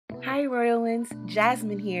Hi, Royal Ones.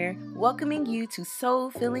 Jasmine here, welcoming you to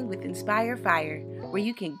Soul Filling with Inspire Fire, where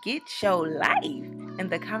you can get show life and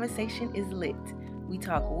the conversation is lit. We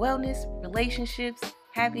talk wellness, relationships,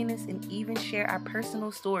 happiness, and even share our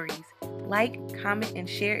personal stories. Like, comment, and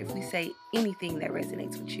share if we say anything that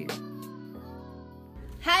resonates with you.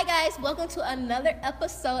 Hi guys, welcome to another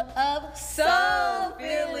episode of Soul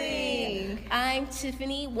Filling. I'm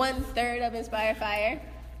Tiffany, 1/3 of Inspire Fire.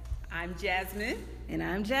 I'm Jasmine. And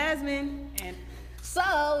I'm Jasmine. And so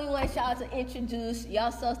we want y'all to introduce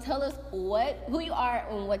yourselves. Tell us who you are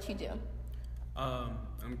and what you do.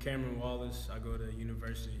 I'm Cameron Wallace. I go to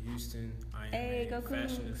University of Houston. I am a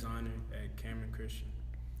fashion designer at Cameron Christian.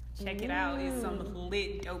 Check it out. It's some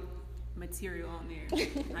lit, dope material on there.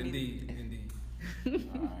 Indeed. All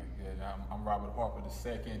right, good. I'm Robert Harper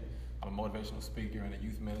II. I'm a motivational speaker and a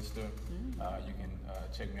youth minister. You can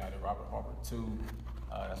check me out at Robert Harper 2.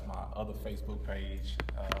 That's my other Facebook page,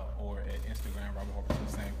 or at Instagram, Robert Harper 2,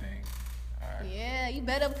 same thing. All right. Yeah, you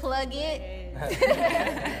better plug it.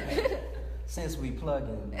 Since we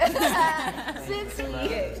plugging.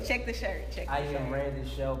 Yes, check the shirt. I am Randy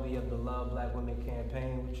Shelby of the Love Black Women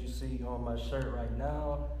Campaign, which you see on my shirt right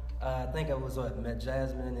now. I think I was met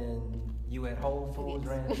Jasmine and you at Whole Foods,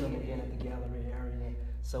 ran into them again at the gallery area.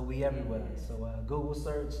 So we everywhere. So Google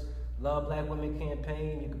search Love Black Women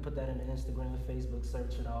Campaign. You can put that in the Instagram, Facebook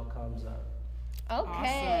search. It all comes up.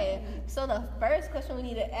 Okay. Awesome. So the first question we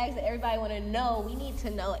need to ask that everybody want to know, we need to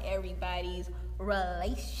know everybody's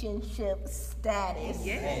relationship status.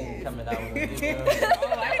 Yes. Coming out with a new girl.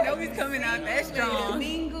 Oh, I didn't know he was coming out that strong.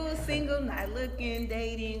 Single, not looking,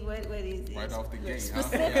 dating. What is it? Right off the gate.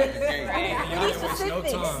 Specific. Y'all didn't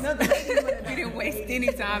waste no time. We didn't waste any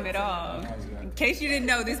time at all. In case you didn't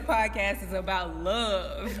know, this podcast is about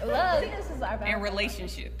love. This is our and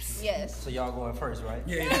relationships. Yes. So y'all going first, right?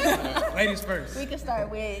 Yeah. Ladies first. We can start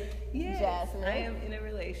with Jasmine. I am in a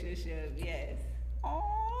relationship, yes.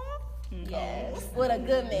 Yes, with a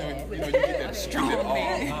good man. You get that strong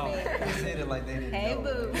man. They said it like they didn't know.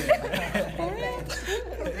 Boo.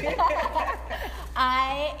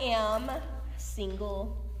 I am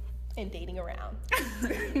single and dating around.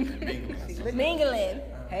 Mingling.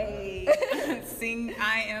 Hey.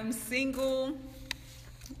 I am single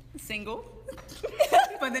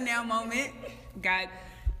for the now moment. Got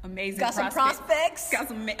amazing prospects. Got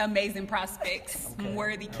some amazing prospects. Okay. Some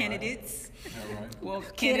worthy candidates. All right. Well,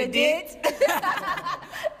 candidate.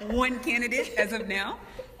 One candidate as of now.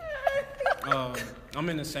 I'm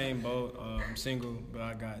in the same boat. I'm single, but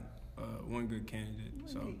I got one good candidate.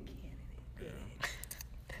 So, yeah.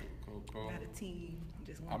 Cool. Not a team.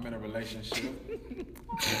 Just one. I'm in a relationship.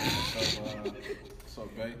 So,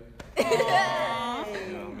 babe. Yeah, I'm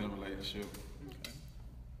in a relationship.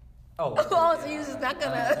 So you just not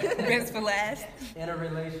gonna. Best for last. In a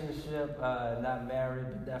relationship, not married,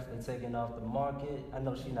 but definitely taking off the market. I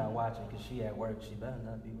know she's not watching because she at work. She better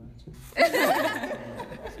not be watching.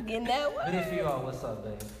 Getting that one. But if you are, what's up,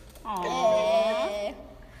 babe? Aww.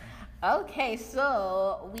 Okay,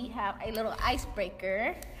 so we have a little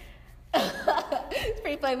icebreaker. It's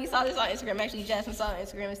pretty funny. We saw this on Instagram. Actually, Jasmine saw it on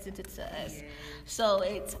Instagram and sent it to us. Yeah. So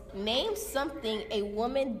it's name something a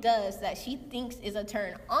woman does that she thinks is a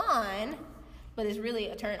turn on, but is really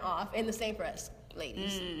a turn off. And the same for us,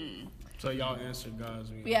 ladies. So y'all answer,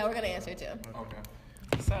 guys. Yeah, we're gonna answer too. Okay.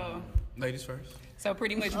 So Ladies first. So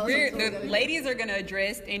pretty much, so the ladies are gonna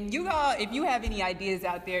address, and you all, if you have any ideas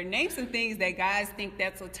out there, name some things that guys think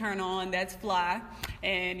that's a turn on, that's fly,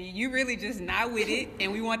 and you really just not with it.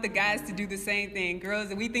 And we want the guys to do the same thing.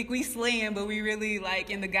 Girls, we think we slaying, but we really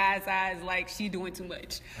like in the guys' eyes, like she doing too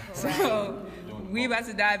much. Right. So we about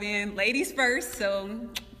to dive in. Ladies first. So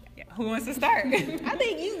who wants to start? I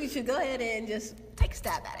think you should go ahead and just take a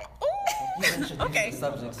stab at it. Okay,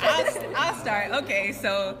 I'll start. Okay,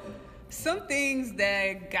 so. Some things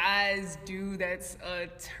that guys do that's a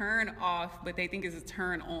turn off, but they think is a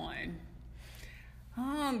turn on.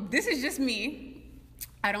 This is just me.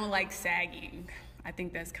 I don't like sagging. I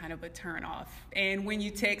think that's kind of a turn off. And when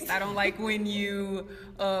you text, I don't like when you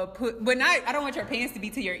I don't want your pants to be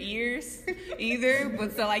to your ears either.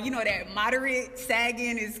 But so like, that moderate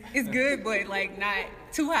sagging is good, but like not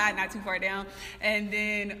too high, not too far down. And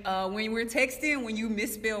then when we're texting, when you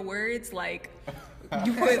misspell words, like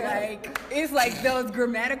you put it's like those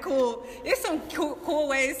grammatical, it's some cool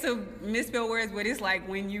ways to misspell words, but it's like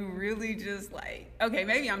when you really just okay,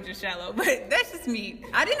 maybe I'm just shallow, but that's just me.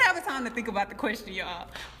 I didn't have a time to think about the question, y'all.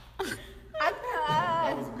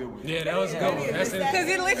 That was a good one. Yeah, that was a good one. Because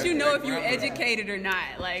it lets you know if you're educated or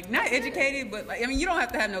not. Like, not educated, but you don't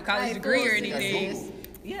have to have no college degree or anything.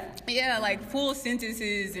 Yeah. Yeah, like full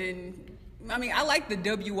sentences and I mean, I like the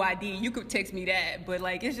WYD. You could text me that, but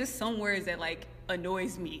like, it's just some words that like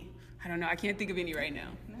annoys me. I don't know. I can't think of any right now.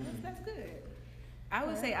 No, that's good. I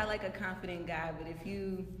would say I like a confident guy, but if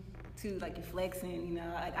you too like you're flexing, you know,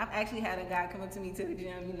 like I've actually had a guy come up to me to the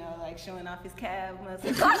gym, you know, like showing off his calf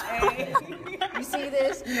muscles. Hey, You see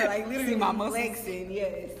this? you know, like literally See my muscles? flexing,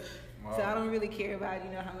 yes. Wow. So I don't really care about, you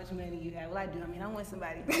know, how much money you have. Well, I do. I mean, I want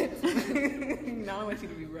somebody. No, I don't want you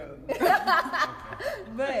to be broke.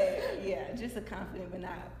 But yeah, just a confident but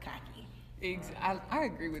not cocky. I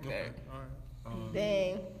agree with that. All right.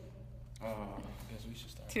 Dang. I guess we should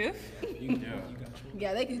start. Tiff? You got you.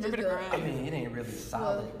 Yeah, they can just Remember the go. grind. I mean, it ain't really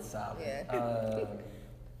solid. yeah.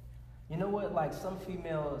 You know what? Like some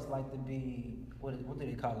females like to be what do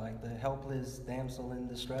they call it? Like the helpless damsel in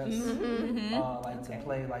distress. Like to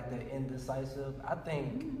play like the indecisive. I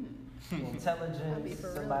think intelligence, for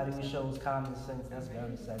real. somebody who shows common sense, that's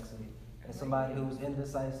very sexy. And somebody who's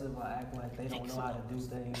indecisive or act like they don't know how to do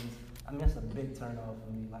things. I mean, it's a big turn off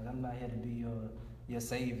for me. Like I'm not here to be your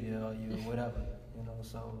savior or your whatever. You know,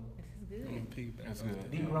 so This is good. That's good.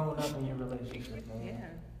 be grown up in your relationship, man. Yeah.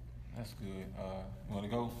 That's good. You want to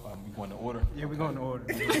go? We going to order? Yeah, we're going to order.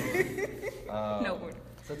 No order.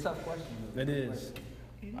 It's a tough question. It is.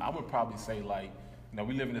 I would probably say like, you know,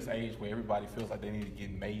 we live in this age where everybody feels like they need to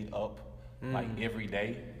get made up like every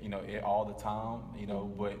day, you know, all the time, you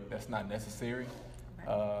know, but that's not necessary.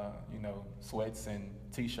 You know, sweats and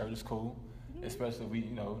t-shirt is cool, especially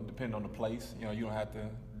you know, depending on the place, you know, you don't have to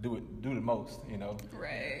do the most, you know,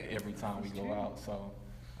 Right. every time we go out. So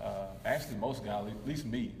actually most guys, at least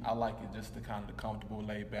me, I like it just the kind of the comfortable,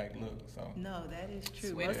 laid back look. So No, that is true.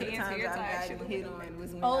 Sweaty Most of the pants, times hair I've tie, gotten shit hit looking on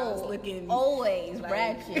was when I was Oh, looking always like-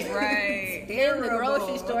 ratchet. Right. In the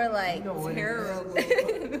grocery store, like, You know what it Terrible.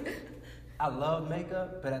 is? I love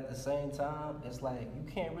makeup, but at the same time, it's like you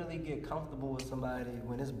can't really get comfortable with somebody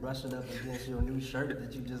when it's brushing up against your new shirt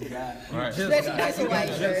that you just got. Right. especially just a white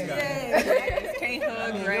shirt. Can't I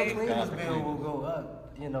hug, mean, right? your cleaners bill will go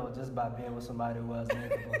up, you know, just by being with somebody who has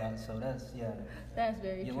makeup on. So that's That's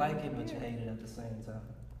very you true. like it, but you hate it at the same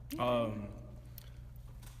time.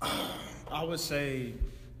 I would say,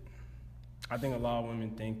 I think a lot of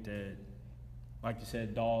women think that, like you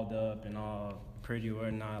said, dolled up and all pretty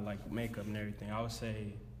or not, like makeup and everything. I would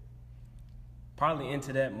say probably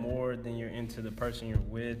into that more than you're into the person you're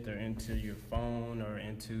with or into your phone or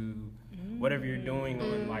into whatever you're doing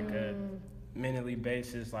on like a mentally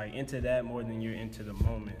basis, like into that more than you're into the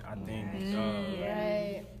moment. I think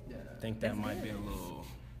Right. I think that might be a little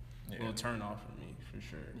turn off for me for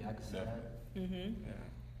sure. Yeah, I can see that. Yeah.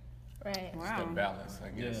 Right. it's the balance, I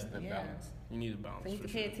guess. Yeah. The balance. You need a balance So you for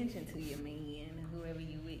have to sure. pay attention to your man, whoever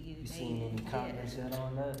you with. You seen any comments yet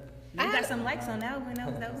on that? You got some likes on that one.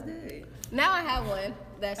 That was good. Now I have one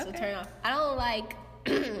that's a Okay. turn off. I don't like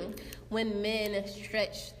when men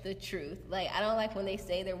stretch the truth. Like, I don't like when they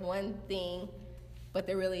say they're one thing, but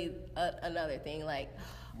they're really another thing. Like,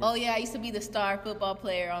 oh yeah, I used to be the star football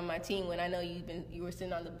player on my team when I know you were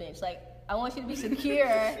sitting on the bench. Like, I want you to be secure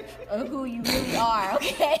on who you really are,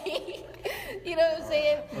 okay? You know what I'm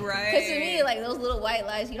saying? Right. Because to me, like, those little white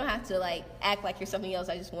lies, you don't have to, like, act like you're something else.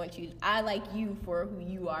 I just want you, I like you for who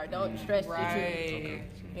you are. Don't stretch the truth. Right.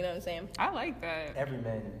 You know what I'm saying? I like that. Every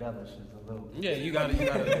man embellishes a little bit. Yeah, you gotta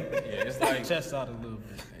Yeah, it's like chest out a little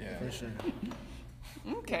bit. Yeah. For sure.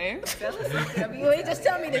 Okay. Well, you just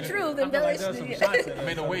tell me the truth. Embellish there's some the shots at I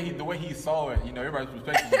mean, the way he saw it, you know, everybody's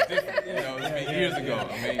perspective was different. You know, it's been years ago.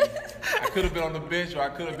 I mean, I could have been on the bench or I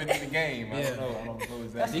could have been in the game. I don't know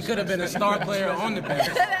exactly. He could have been a star player on the bench.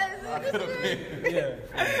 I could have been.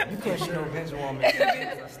 Yeah. You can't show bench woman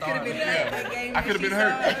as a star. I could have been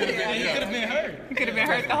hurt. I could have been. He could have been hurt. You could have been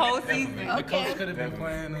hurt the whole season. The coach could have been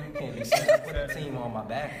playing him. You can't be saying put a team on my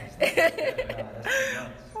back. And stuff. Nah, that's too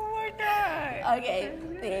much. Oh my God. Okay.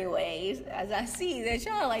 Anyways, as I see that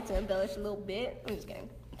y'all like to embellish a little bit, I'm just kidding.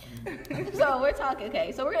 So we're talking.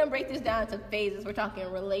 Okay, so we're gonna break this down into phases. We're talking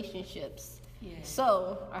relationships. Yeah.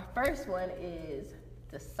 So our first one is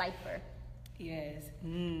decipher. Yes.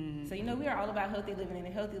 So you know we are all about healthy living, and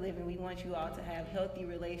in healthy living, we want you all to have healthy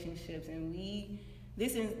relationships. And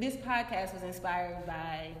this podcast was inspired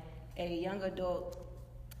by a young adult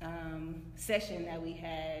session that we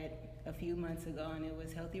had a few months ago, and it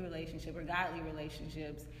was healthy relationship or godly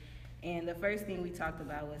relationships. And the first thing we talked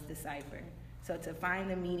about was decipher. So to find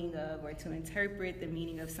the meaning of or to interpret the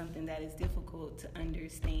meaning of something that is difficult to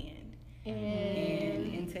understand.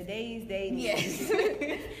 And in today's day, and Yes.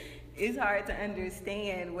 age, it's hard to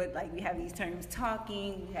understand what, like, we have these terms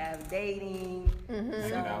talking, we have dating,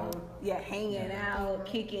 hanging out,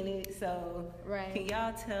 kicking it. So Right. can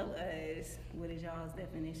y'all tell us what is y'all's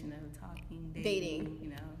definition of talking, Dating. you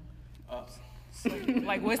know?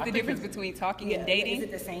 Like, what's the difference between talking and dating? Is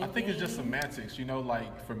it the same I think thing? it's just semantics, you know,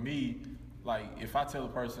 like for me, like if I tell a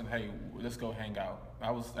person, hey, let's go hang out.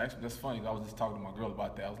 That's funny, I was just talking to my girl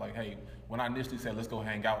about that. I was like, hey, when I initially said let's go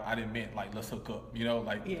hang out, I didn't mean like let's hook up, you know,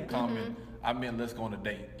 like the comment, I meant let's go on a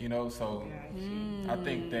date, you know, so I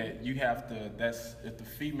think that you have to, if the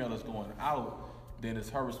female is going out, then it's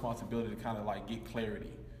her responsibility to kind of like get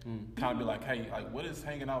clarity. Kind of be like, hey, like what does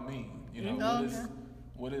hanging out mean? You know,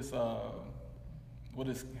 what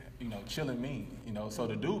is you know, chilling mean? You know, so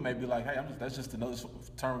the dude may be like, hey, that's just another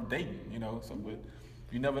term of dating, you know. So, but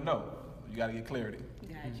you never know. You got to get clarity.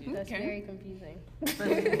 That's very confusing.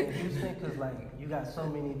 Especially in Houston, because like you got so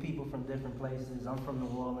many people from different places. I'm from New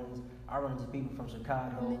Orleans. I run into people from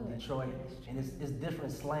Chicago, Detroit, and it's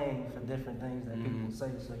different slang for different things that people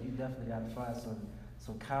say. So you definitely got to find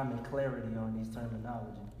some common clarity on these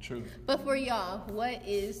terminology. True. But for y'all, what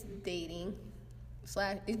is dating? Is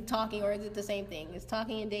talking, or is it the same thing? Is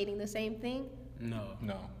talking and dating the same thing? No.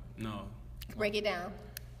 Break it down.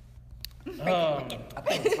 I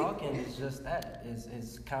think talking is just that.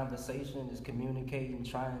 It's conversation. It's communicating,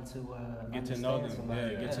 trying to Get to know them.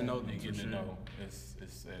 somebody. Get to know them. You get for to sure. know. It's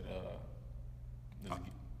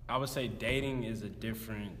I would say dating is a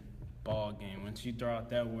different ball game. Once you throw out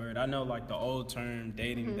that word, I know like the old term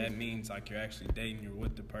dating, that means like you're actually dating, you're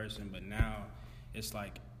with the person, but now it's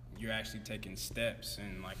like you're actually taking steps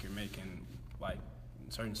and like you're making like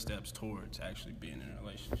certain steps towards actually being in a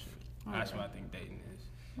relationship. That's what I think dating is.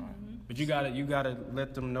 But you gotta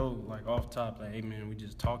let them know like off top, like, hey man, we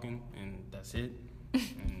just talking and that's it.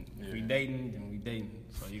 And if we dating, then we dating.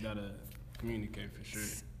 So you gotta communicate for sure.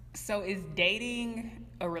 So is dating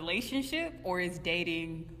a relationship or is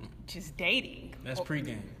dating just dating? That's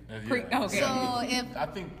pregame. Okay. So I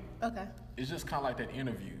think okay. it's just kind of like that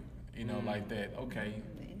interview, you know, like that. Okay,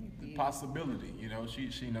 the possibility, you know, she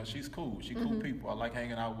you know, she's cool. She cool people. I like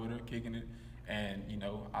hanging out with her, kicking it, and you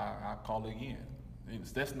know, I call her again.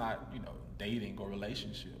 That's not, you know, dating or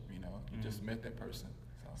relationship. You know, you just met that person.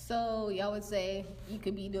 So y'all would say you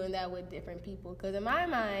could be doing that with different people, because in my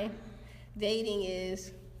mind, dating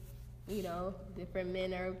is, you know, different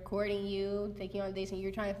men are courting you, taking you on dates, and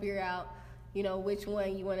you're trying to figure out, you know, which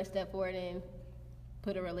one you want to step forward and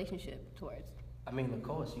put a relationship towards. I mean, of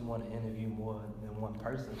course, you want to interview more than one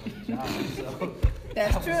person for the job. So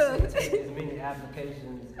That's I would true. say take as many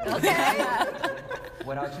applications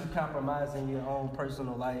without you compromising your own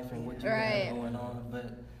personal life and what you Right. have going on.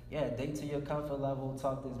 But yeah, date to your comfort level.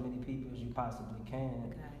 Talk to as many people as you possibly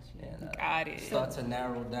can. And, Got it. Start to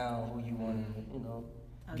narrow down who you want to, you know,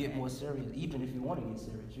 get Okay. more serious. Even if you want to get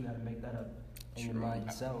serious, you got to make that up in your mind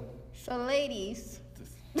yourself. So ladies,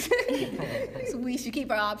 so we should keep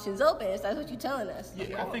our options open. That's what you're telling us.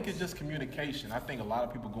 Yeah, I think it's just communication. I think a lot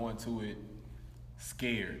of people go into it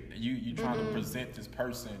scared. You trying to present this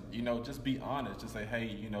person, you know, just be honest. Just say, hey,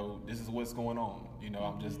 you know, this is what's going on. You know,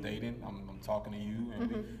 I'm just dating. I'm talking to you.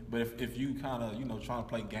 And but if you kind of, you know, trying to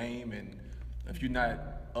play game, and if you're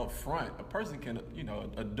not upfront, a person can, you know,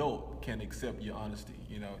 adult can accept your honesty.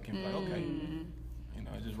 You know, can be like, okay, you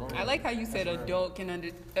know, just roll. I like how you said adult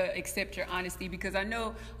can accept your honesty, because I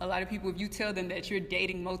know a lot of people, if you tell them that you're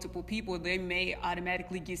dating multiple people, they may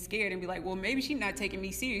automatically get scared and be like, well, maybe she's not taking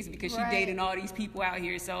me serious because she's Right. dating all these people out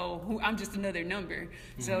here, so I'm just another number.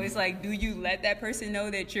 So it's like, do you let that person know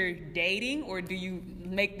that you're dating, or do you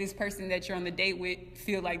make this person that you're on the date with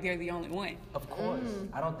feel like they're the only one? Of course.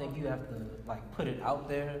 I don't think you have to like put it out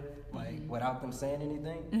there like without them saying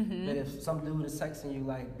anything. But if some dude is texting you,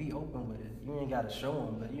 like, be open with it. You ain't gotta show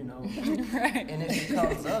him, but you know. Right. And if it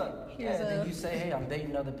comes up, Here's then you say, hey, I'm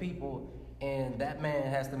dating other people. And that man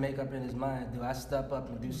has to make up in his mind, do I step up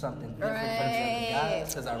and do something different for the other guys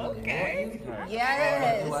because I really want you?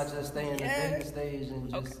 Yes. Or do I just stay in the dating stage and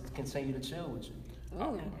just continue to chill with you?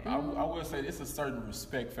 I would say it's a certain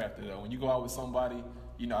respect factor though. When you go out with somebody,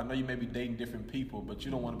 you know, I know you may be dating different people, but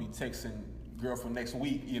you don't want to be texting girl for next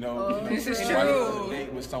week, you know. This is trying to true. go on a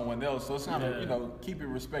date with someone else. So it's kind of, you know, keep it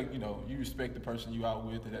respect. You know, you respect the person you out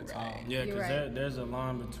with at that time. Yeah, You're because right. there's a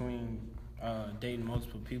line between dating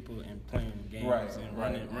multiple people and playing games Right, and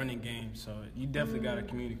right. running games. So you definitely got to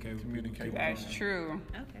communicate with people. That's true.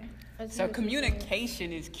 Okay. So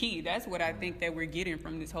communication is key. That's what I think that we're getting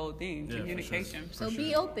from this whole thing. Yeah, for Communication. So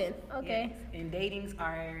be open. Okay. Yes. And datings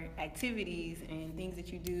are activities and things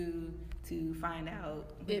that you do to find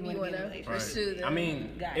out who If you wanna be in a wanna relationship. pursue them. I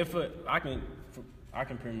mean, Got if I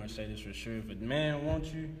can pretty much say this for sure. If a man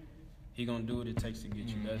wants you, he gonna do what it takes to get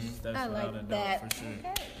you. That's I without like a that. doubt for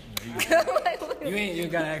sure. You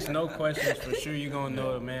gotta ask no questions for sure. You gonna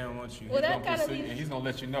know a man wants you. Well, that Gonna kind of pursue you, leads. and he's gonna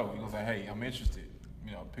let you know. He's gonna say, hey, I'm interested.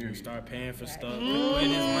 You know, Period. You start paying for stuff, putting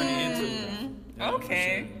his money into it. Yeah,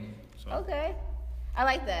 Okay. for sure. So, Okay. I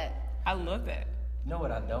like that. I love that. You know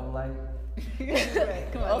what I don't like?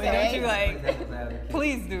 Come on, Okay. don't you like? Devil's advocate.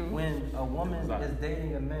 Please do. When a woman is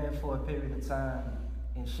dating a man for a period of time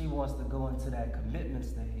and she wants to go into that commitment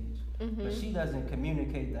stage, but she doesn't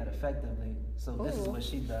communicate that effectively. So this is what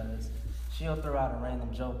she does. She'll throw out a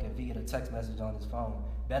random joke and via a text message on his phone.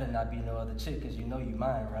 Better not be no other chick, because you know you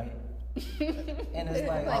mine, right? And it's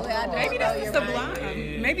like, Like, I don't Maybe know that's the your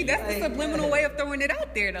sublime. Maybe that's the subliminal way of throwing it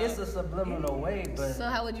out there, though. it's a subliminal way, but So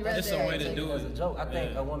how would you rather It's a way to take do it as a it. joke. I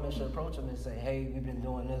think Yeah. a woman should approach him and say, hey, we've been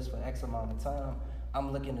doing this for X amount of time.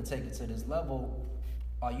 I'm looking to take it to this level.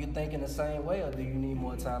 Are you thinking the same way, or do you need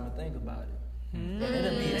more time to think about it? And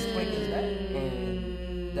it'll be as quick as that.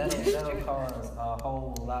 And that'll cause a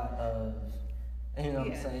whole lot of, you know what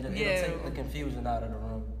I'm saying? It'll take the confusion out of the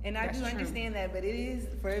room. And I That's do true. understand that, but it is,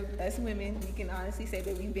 for us women, we can honestly say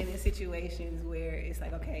that we've been in situations where it's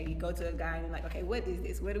like, okay, you go to a guy and you're like, okay, what is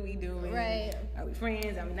this? What are we doing? Right. Are we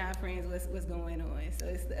friends? Are we not friends? What's going on? So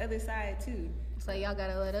it's the other side too. So y'all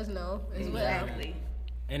gotta let us know as well. Exactly.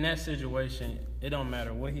 in that situation, it don't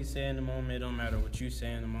matter what he say in the moment. It don't matter what you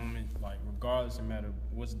say in the moment. Like, regardless, it matter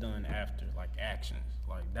what's done after, like actions.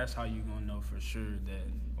 Like, that's how you gonna know for sure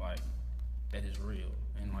that, like, that is real.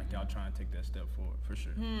 And, like, y'all trying to take that step forward, for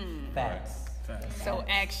sure. Facts. Facts. So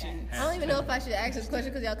action. I don't even know if I should ask this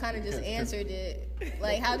question because y'all kind of just answered it.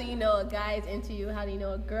 Like, how do you know a guy is into you? How do you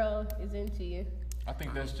know a girl is into you? I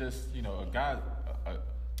think that's just, you know, a guy,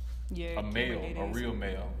 a male, a real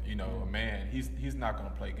male, you know, a man, he's not gonna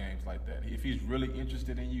play games like that. If he's really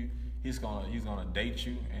interested in you, he's gonna date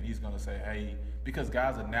you, and he's gonna say, hey, because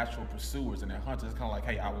guys are natural pursuers and they're hunters. It's kind of like,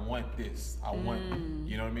 hey, I want this, I want,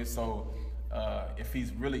 you know what I mean? So if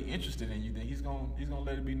he's really interested in you, then he's gonna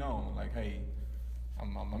let it be known, like, hey,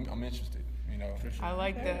 I'm interested, you know. For sure. I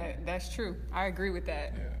like that. That's true. I agree with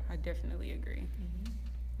that. Yeah. I definitely agree.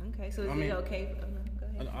 Okay, so is it okay? Oh, no, go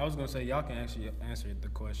ahead. I was gonna say, y'all can actually answer the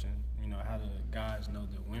question. You know, how do guys know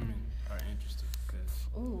that women are interested?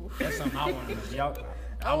 Ooh. Because that's something I want to know. Y'all,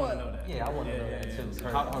 I want to know that. Yeah, I want to know that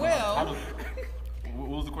too. Well- What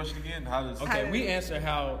was the question again? How does Okay, we answer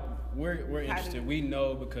how we're interested. We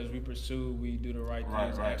know because we pursue, we do the right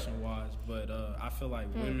things Right. action wise. But I feel like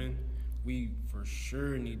women, we for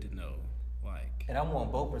sure need to know. Like, And I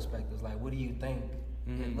want both perspectives. Like, what do you think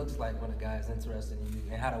it looks like when a guy's interested in you?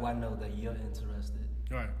 And how do I know that you're interested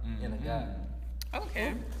right? in a guy?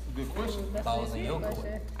 Okay. Good question. That's Balls a in good your question.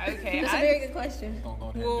 court. Okay. That's a very good question. Don't go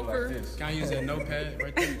ahead and Well, do like this. Can I use that notepad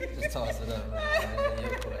right there? Just toss it up. Man. Balls in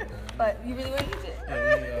your court, man. But you really want to use it?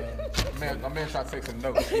 Yeah, My man tried to take some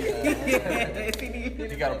notes.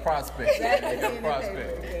 He got a prospect. He got a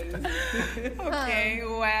prospect. Okay,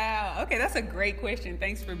 wow. Okay, that's a great question.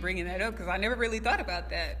 Thanks for bringing that up because I never really thought about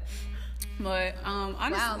that. But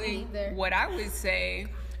honestly, me either. what I would say,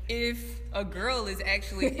 if a girl is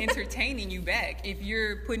actually entertaining you back, if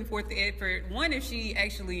you're putting forth the effort, one, if she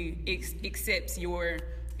actually accepts your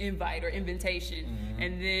invite or invitation,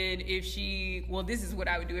 and then if she, well, this is what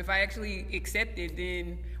I would do. If I actually accept it,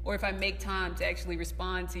 then, or if I make time to actually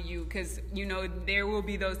respond to you, because, you know, there will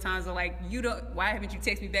be those times of like, why haven't you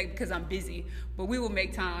texted me back? Because I'm busy. But we will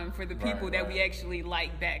make time for the people that we actually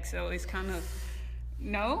like back. So it's kind of,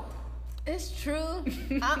 no? It's true.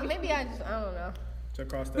 Maybe I don't know. to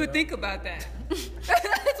cross that. But out. think about that.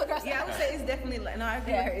 Yeah, I would say it's definitely, no, I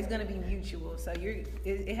agree with her. It's going to be mutual. So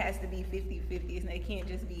it has to be 50-50. It can't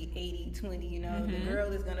just be 80-20, you know. The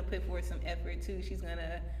girl is going to put forth some effort too. She's going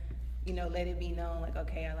to, you know, let it be known like,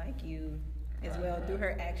 okay, I like you as well through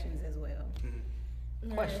her actions as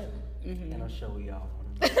well. Question. And I'll show y'all.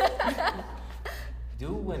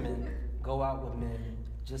 Do women go out with men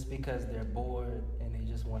just because they're bored and they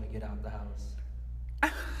just want to get out the house?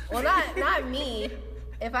 Well, not me.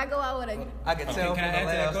 If I go out with a, I can tell Can I from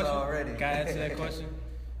the answer that laughs question? already. Can I answer that question?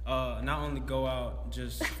 Not only go out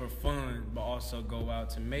just for fun, but also go out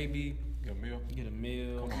to maybe Get a meal. get a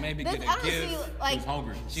meal, maybe that's get a honestly gift. like Who's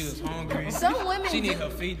hungry? She was hungry. some women. She need do- her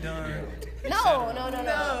feet done. No.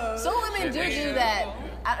 Some women do that.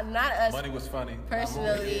 Not us Money was funny.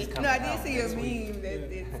 personally. No, I did see a meme that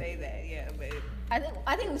did say that, yeah, but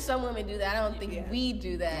I think some women do that. I don't think we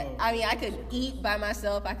do that. I mean, I could eat by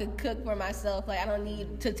myself. I could cook for myself. Like, I don't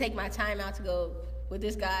need to take my time out to go with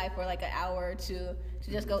this guy for like an hour or two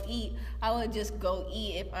to just go eat. I would just go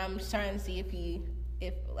eat if I'm trying to see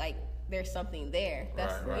if like there's something there.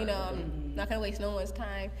 That's Right. you know, I'm not gonna waste no one's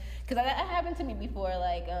time. Cause that happened to me before.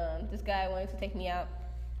 Like, this guy wanted to take me out,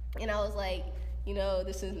 and I was like, you know,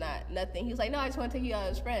 this is nothing. He was like, no, I just want to take you out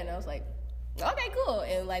as a friend. I was like, okay, cool,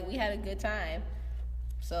 and like we had a good time.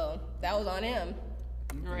 So that was on him.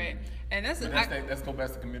 Right. And that's Let's go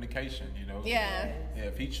back to communication, you know? Yeah. Yeah,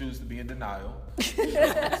 if he chooses to be in denial, so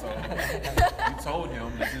you told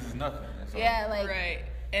him that this is nothing. So, Yeah, like right.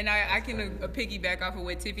 And I can piggyback off of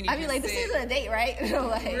what Tiffany I mean, just like said. this isn't a date, right?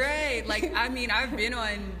 Like, Right. Like, I mean, I've been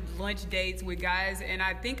on lunch dates with guys, and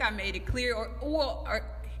I think I made it clear, or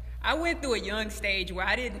I went through a young stage where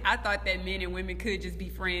I thought that men and women could just be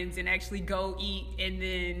friends and actually go eat, and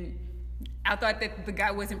then I thought that the guy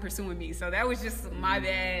wasn't pursuing me. So that was just my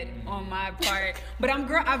bad on my part. But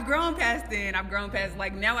I've grown past then. I've grown past,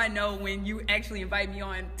 like, now I know when you actually invite me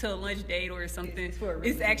on to a lunch date or something,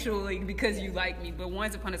 it's actually because you like me. But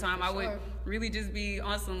once upon a time, I would really just be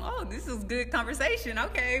on some, oh, this is good conversation.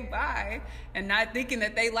 Okay, bye. And not thinking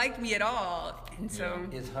that they liked me at all. And so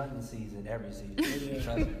It's hunting season every season.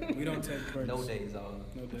 Trust me. We don't take breaks. No days off.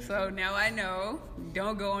 No days. So now I know,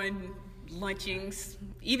 don't go on lunchings,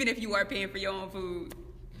 even if you are paying for your own food.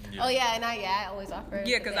 oh yeah, and I always offer.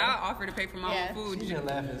 Yeah, because I offer to pay for my Yeah. own food. She's been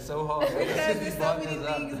laughing so hard. Because there's so many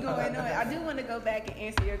things going on. I do want to go back and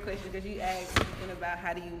answer your question because you asked something about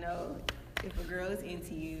how do you know if a girl is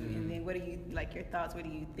into you, and then what are you, like, your thoughts, what are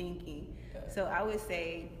you thinking? So I would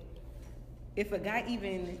say if a guy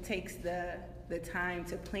even takes the time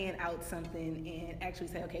to plan out something and actually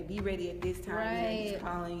say, okay, be ready at this time, and he's Right.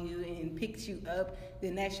 calling you and picks you up,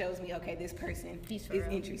 then that shows me, okay, this person He's is for real.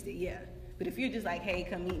 interested, yeah. But if you're just like, hey,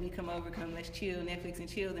 come meet me, come over, come, let's chill, Netflix and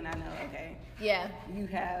chill, then I know, okay, Yeah. you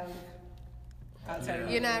have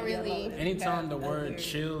alternatives. You're not really- You Anytime have the word other-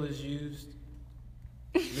 chill is used,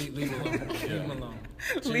 leave him alone. Leave him alone.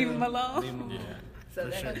 Leave him alone? Leave him alone. So For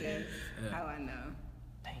that's sure. how I know.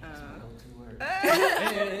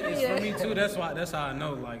 It's for me too. That's how I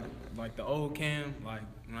know. Like the old Cam, like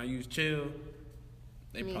when I use chill,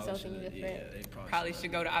 they Mean probably something should. different. Yeah, they Probably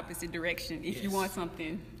should go the opposite direction if you Yes. want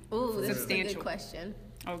something Ooh, this is a substantial. good question.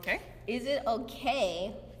 Okay. Is it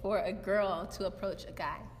okay for a girl to approach a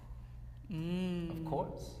guy? Of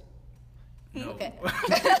course. Okay. He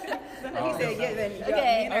said yes, and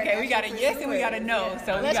Okay. Okay, we got a yes and we got a no.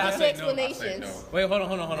 So we Let's got get to I say explanations. no. Wait, hold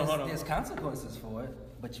on. There's consequences for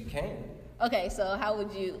it, but you can. Okay, so how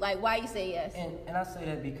would you, like, why you say yes? And I say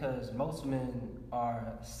that because most men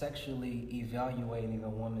are sexually evaluating a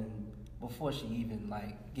woman before she even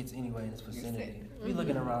like gets anywhere in this vicinity. We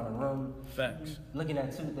looking around the room, Facts. looking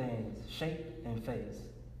at two things: shape and face,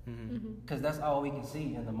 because that's all we can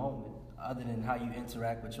see in the moment, other than how you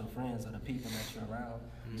interact with your friends or the people that you're around.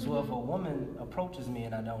 So if a woman approaches me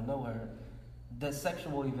and I don't know her, the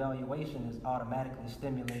sexual evaluation is automatically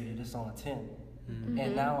stimulated. It's on 10.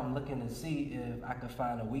 And now I'm looking to see if I can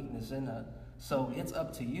find a weakness in her. So it's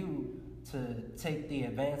up to you to take the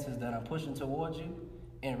advances that I'm pushing towards you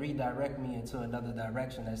and redirect me into another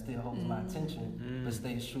direction that still holds my attention but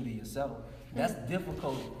stays true to yourself. That's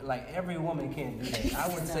difficult. Like, every woman can't do that.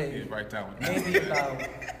 I would say He's right down with maybe about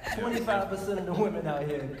 25% of the women out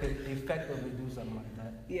here could effectively do something like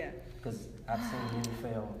that. Yeah. Because I've seen many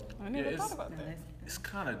fail. I never Yeah, thought about that. It's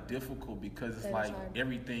kind of difficult because it's That is like hard.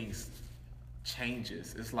 everything's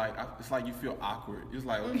changes. It's like you feel awkward. It's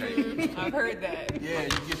like, okay, I've heard that. yeah,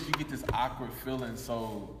 you get this awkward feeling.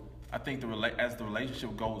 So I think as the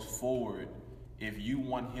relationship goes forward, if you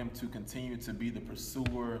want him to continue to be the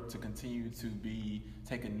pursuer, to continue to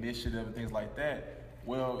take initiative and things like that,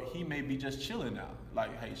 well, he may be just chilling now.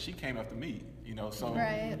 Like, hey, she came after me, you know. So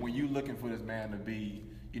Right. when you looking for this man to be,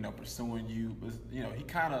 you know, pursuing you, you know,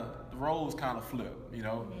 the roles kind of flip, you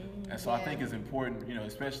know. And so I Yeah. think it's important, you know,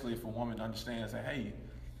 especially if a woman understands that, hey,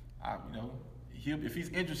 you know, if he's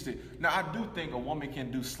interested. Now, I do think a woman can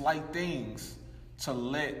do slight things to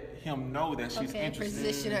let him know that she's Okay, interested.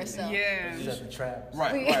 position herself. Yeah. Set the traps.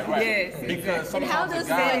 Right. Yes, Because And how sometimes does a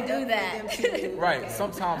guy, men do that? right?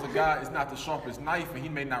 Sometimes a guy is not the sharpest knife, and he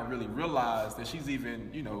may not really realize that she's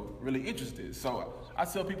even, you know, really interested. So I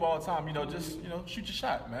tell people all the time, you know, just, you know, shoot your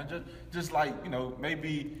shot, man. Just like, you know,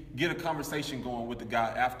 maybe get a conversation going with the guy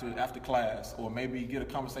after class, or maybe get a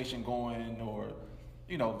conversation going, or,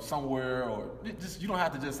 you know, somewhere, or just, you don't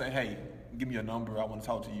have to just say, hey, give me your number, I want to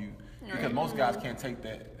talk to you. Because most guys can't take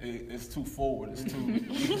that. It's too forward. It's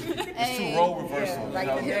too role reversal. Like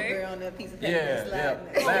you the know? number on the piece of paper. Yeah.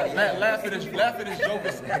 sliding it. Laugh at his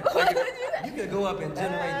jokes. You could go up and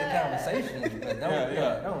generate the conversation, but don't.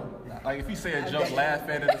 Yeah. Don't. Like if he say a joke, laugh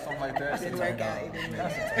at it or something like that. Didn't work out. It didn't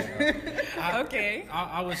work out. Okay.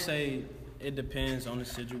 I would say it depends on the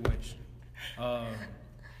situation.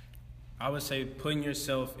 I would say putting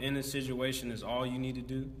yourself in a situation is all you need to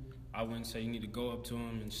do. I wouldn't say you need to go up to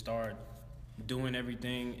him and start doing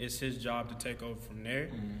everything. It's his job to take over from there.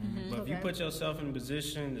 But if you Okay. put yourself in a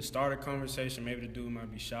position to start a conversation, maybe the dude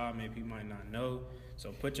might be shy, maybe he might not know.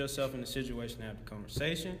 So put yourself in a situation to have the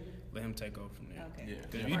conversation. Let him take over from there. Okay. Yeah.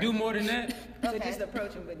 'Cause if you do more than that, So just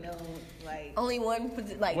approach him, but no, like. Only one,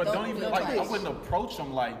 like, But don't even like. I twice. wouldn't approach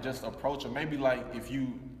them like just approach them. Maybe like if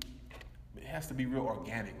you, it has to be real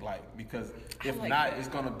organic. Like because if like not, that. it's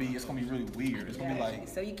gonna be really weird. It's gonna be like.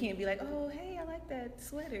 So you can't be like, oh, hey, I like that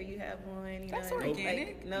sweater you have on. You That's know, organic.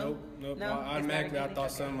 Like, no, nope. no. it's not Automatically, I organic? thought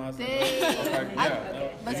Okay. something. I was like, Dang. Okay, yeah.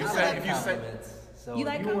 But If you some say, like if you say, Compliments. So You if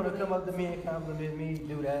like you want to come up to me and compliment me,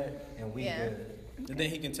 do that, and we Yeah. good. and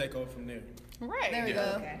then he can take over from there. Right. There we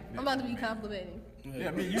Yeah. go. Okay. I'm about to be complimenting. yeah,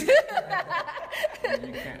 I mean you. You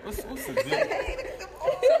can't. What's a good?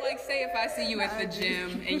 So like, say if I see you at the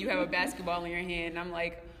gym and you have a basketball in your hand, and I'm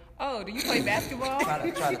like, oh, do you play basketball?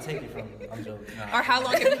 Try to take it from me. I'm joking. Or how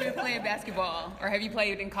long have you been playing basketball? Or have you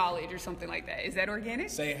played in college or something like that? Is that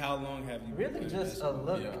organic? Say how long have you Really, been just a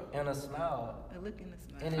look Yeah. and a smile. A look in the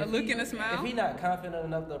smile. And A if look and a smile? If he not confident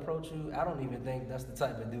enough to approach you, I don't even think that's the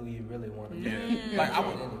type of dude you really want to be. Yeah. Like I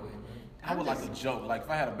would. Anyway, I would like a joke. Like if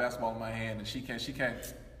I had a basketball in my hand and she can't, you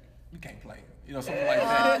can't play. You know, something like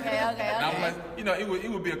that. Okay. And I'm like, you know, it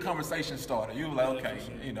would be a conversation starter. You were like, okay,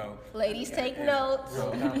 you know. Ladies, take notes.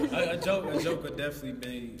 a joke would definitely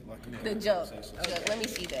be like a The joke. conversation. Let me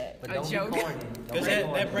see that. But A don't joke? be corny. Because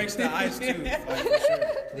that breaks the ice too, like, for sure.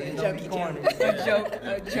 Then don't be corny. A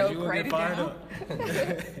joke, You will write get it fired down.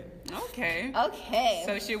 up. Okay. Okay.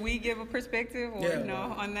 So should we give a perspective or Yeah. no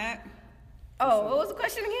on that? Oh, what was the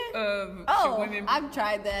question again? Should Should women? I've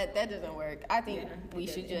tried that. That doesn't work. I think we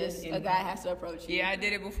should just, a guy has to approach you. Yeah, I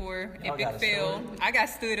did it before. Y'all got Epic a fail. story? I got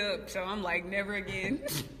stood up, so I'm like, never again.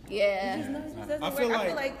 Yeah. It just doesn't I work. feel I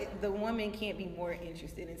feel like- like the woman can't be more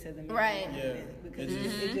interested into the man. Right. than the Yeah. man, because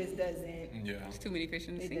It's it just doesn't. Yeah. There's too many fish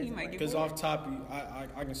in the It sea. You doesn't might work. get Because bored. off top,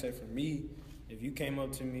 I can say for me, if you came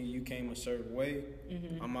up to me, you came a certain way,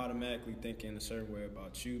 I'm automatically thinking a certain way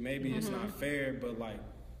about you. Maybe it's not fair, but like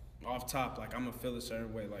off top, like I'm gonna feel a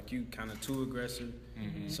certain way. Like you kind of too aggressive,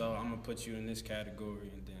 so I'm gonna put you in this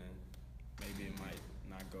category, and then maybe it might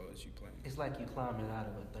not go as you planned. It's like you climbing out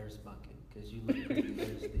of a thirst bucket because you look pretty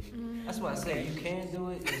thirsty. That's why I say you can do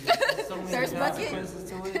it. There's so many Thirst bucket? consequences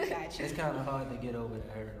to it. Gotcha. It's kind of hard to get over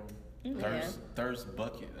the hurdle. Thirst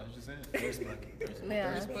bucket. That's what you said. Thirst bucket.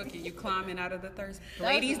 Yeah. Thirst bucket. You climbing out of the thirst.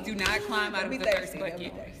 Ladies, do not climb out of the thirst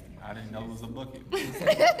bucket. I didn't know it was a bucket.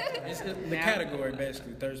 It's the category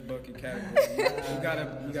basically, thirst bucket category. You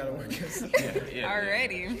gotta work it. Yeah.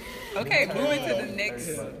 Alrighty. Okay, moving to the next.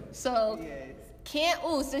 Thirst bucket.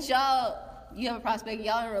 So, since you have a prospect,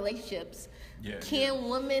 y'all in relationships, Yeah. can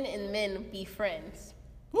women and men be friends?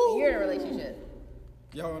 You're in a relationship.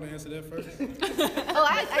 Y'all wanna answer that first? Oh,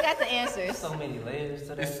 I got the answers. So many layers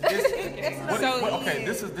to It's, that. okay,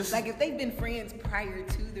 this is Like if they've been friends prior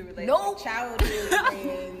to the relationship, Nope. childhood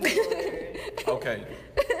friends, or okay.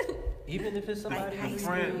 Even if it's somebody high you school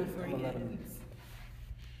friend, I'm gonna let 'em- friends.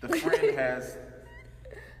 The friend has,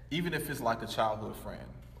 even if it's like a childhood friend,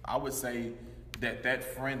 I would say that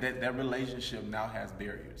friend, that relationship now has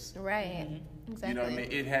barriers. Right. Exactly. You know what I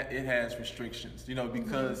mean? It has restrictions. You know,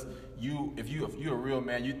 because if you're a real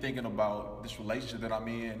man, you're thinking about this relationship that I'm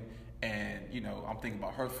in, and you know, I'm thinking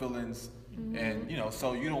about her feelings, and you know,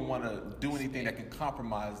 so you don't want to do anything that can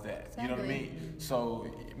compromise that. You know what I Exactly. mean? So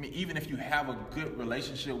I mean, even if you have a good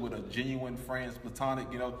relationship with a genuine friend,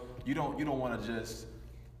 platonic, you know, you don't want to just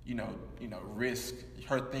you know risk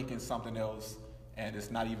her thinking something else, and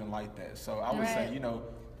it's not even like that. So I would say, Right. you know,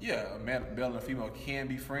 yeah, a male and a female can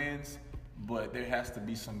be friends, but there has to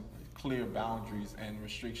be some clear boundaries and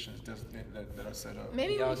restrictions that are set up.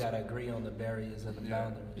 Maybe Y'all we should, gotta agree on the barriers and the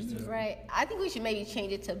boundaries too. right. I think we should maybe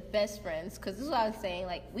change it to best friends, because this is what I was saying.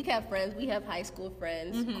 Like, we have friends, we have high school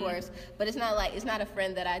friends, of course, but it's not a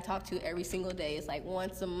friend that I talk to every single day. It's like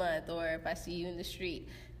once a month, or if I see you in the street.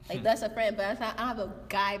 Like, that's a friend, but I don't have a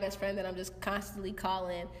guy best friend that I'm just constantly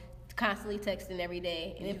calling, constantly texting every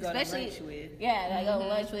day. And You if, go to especially, lunch with. yeah, that I go to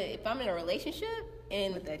lunch with. If I'm in a relationship,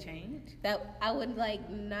 and Would that change? that I would like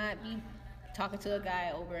not be talking to a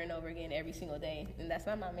guy over and over again every single day, and that's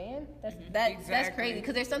not my man. That's that's Exactly. crazy,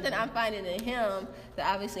 because there's something I'm finding in him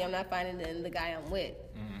that obviously I'm not finding in the guy I'm with.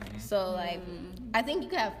 So like, I think you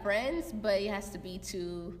could have friends, but it has to be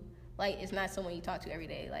to like, it's not someone you talk to every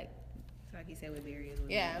day. Like, So like you said with barriers.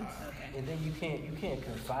 Yeah. Okay. And then you can't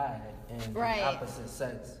confide in Right. the opposite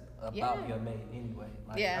sex about Yeah. your mate anyway.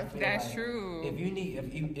 Like, Yeah. I feel That's like true. If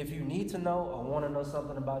you need to know or want to know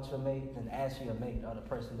something about your mate, then ask your mate or the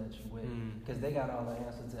person that you with, because they got all the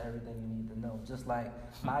answers to everything you need to know. Just like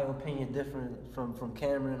my opinion different from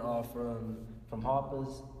Cameron or from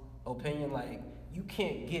Harper's, opinion. Like, you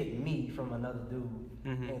can't get me from another dude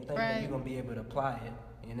and think that Right. you're gonna be able to apply it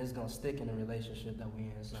and it's gonna stick in the relationship that we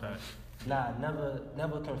in. So, Facts. nah,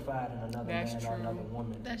 never confide in another That's man or true. another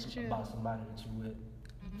woman That's true. about somebody that you with.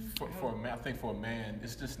 For a man, I think for a man,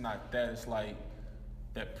 it's just not that. It's like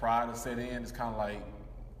that pride to set in. It's kind of like,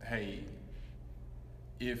 hey,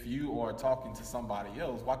 if you are talking to somebody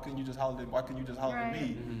else, why couldn't you just holler? Why couldn't you just holler at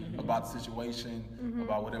me about the situation,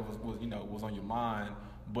 about whatever was on your mind?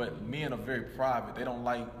 But men are very private. They don't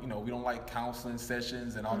like, we don't like counseling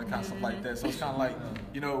sessions and all that kind of stuff like that. So it's kind of like,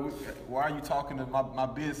 why are you talking to my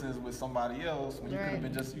business with somebody else when you could have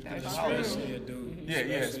been just hollered? Especially a dude. Yeah,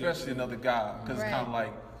 especially another guy, because it's kind of Right.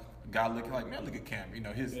 like guy looking like, man, look at Cam.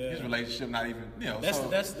 His relationship not even, That's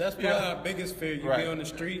probably our biggest fear. You Right. be on the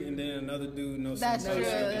street and then another dude knows That's something. true,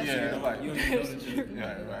 that's Yeah, like, You don't even know the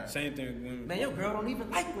dude. right. Same thing with women. Man, your girl don't even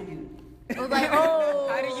like when you. I was like, oh.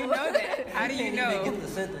 How do you know that? How do you can't even know? get the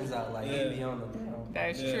sentence out. Like, Yeah. you be on the.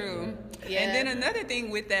 That's Yeah. true. Yeah. And then another thing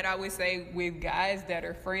with that, I would say with guys that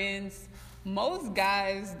are friends, most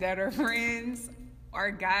guys that are friends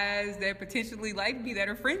are guys that potentially like me that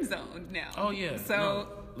are friend zoned now. Oh, yeah. So No,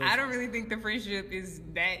 listen. I don't really think the friendship is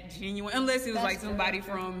that genuine unless it was That's like true. somebody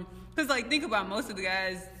from, because like think about most of the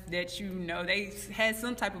guys that they had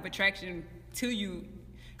some type of attraction to you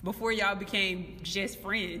before y'all became just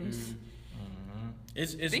friends.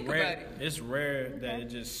 It's Think rare. about it. It's rare that it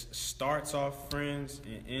just starts off friends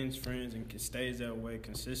and ends friends and stays that way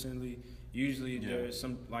consistently. Usually there's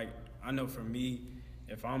some, like, I know for me,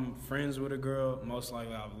 if I'm friends with a girl, most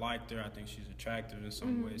likely I've liked her. I think she's attractive in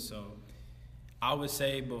some way. So I would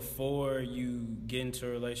say before you get into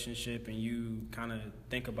a relationship and you kind of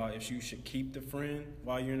think about if you should keep the friend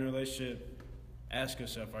while you're in a relationship, ask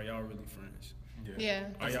yourself, are y'all really friends? Yeah.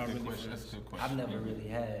 Are y'all really Question. That's friends? a good question. I've never really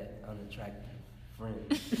had unattractive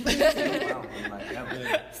friends. I don't feel like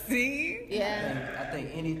ever. See? Yeah. I think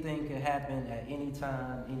anything could happen at any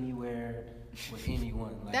time, anywhere, with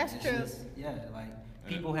anyone. Like, That's it's true. Like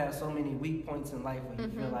people have so many weak points in life where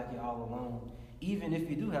you feel like you're all alone. Even if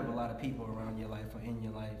you do have a lot of people around your life or in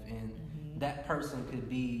your life, and that person could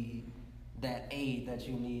be that aid that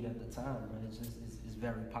you need at the time. But it's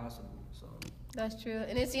very possible. So That's true.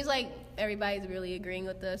 And it seems like everybody's really agreeing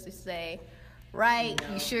with us to say, right,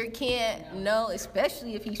 you sure can't. No,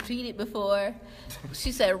 especially if he's cheated before.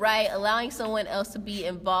 She said, right, allowing someone else to be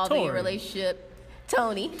involved in your Tori. relationship.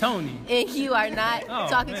 Tony. Tony. And you are not Oh,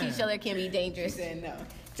 talking to man. each other can be dangerous. Said no.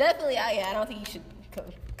 Definitely, I don't think you should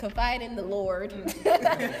confide in the Lord,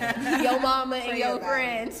 your mama and your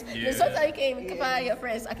friends. And sometimes you can't even confide in your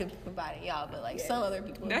friends. I can confide in y'all, but like some other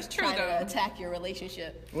people That's true, trying though. to attack your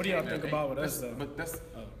relationship. What do y'all think about with us, though? But that's,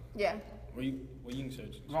 Yeah. What you can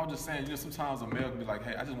search? I'm just saying, sometimes a male can be like,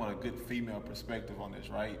 hey, I just want a good female perspective on this,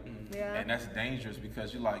 right? Yeah. And that's dangerous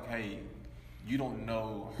because you're like, hey, you don't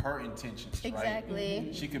know her intentions, right? Exactly.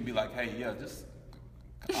 She could be like, hey, just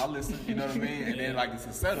I'll listen, you know what I mean? And then like it's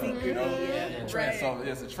a setup, you know? Right. So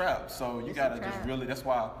it's a trap. So you gotta just really, that's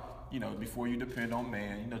why, before you depend on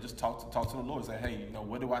man, just talk to the Lord. Say, hey,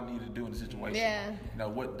 what do I need to do in the situation? Yeah.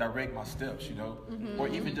 What direct my steps, or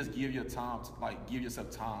even just give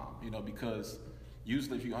yourself time, because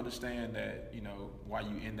usually if you understand that, while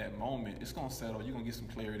you in that moment, it's gonna settle. You're gonna get some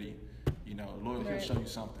clarity. Lord, he'll show you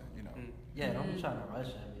something. yeah, don't be trying to rush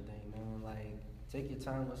everything, man. Like, take your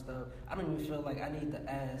time with stuff. I don't even feel like I need to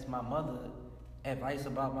ask my mother advice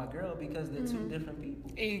about my girl because they're two different people.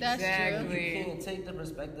 That's true. Exactly. You can't take the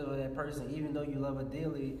perspective of that person, even though you love her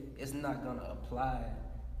dearly. It's not gonna apply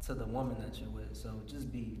to the woman that you're with. So just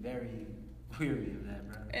be very weary of that,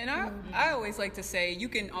 bro. And I always like to say you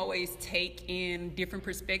can always take in different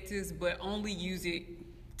perspectives, but only use it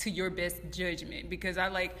to your best judgment. Because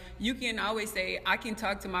you can always say, I can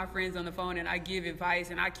talk to my friends on the phone and I give advice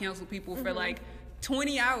and I counsel people for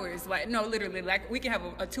 20 hours. Literally, we can have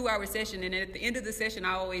a 2-hour session. And at the end of the session,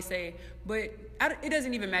 I always say, but it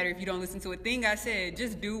doesn't even matter if you don't listen to a thing I said,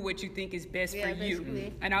 just do what you think is best for you.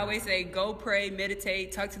 basically. And I always say, go pray,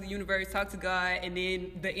 meditate, talk to the universe, talk to God, and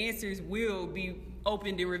then the answers will be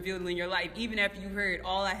opened and revealed in your life, even after you heard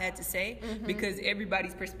all I had to say, because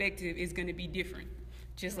everybody's perspective is going to be different,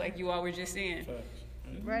 just like you all were just saying.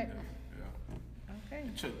 Right. Yeah. Okay.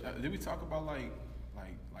 Did we talk about like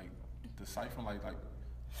deciphering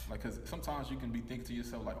because sometimes you can be thinking to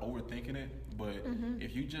yourself overthinking it, but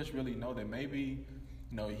if you just really know that maybe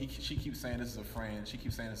she keeps saying this is a friend, she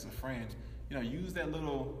keeps saying this is a friend, use that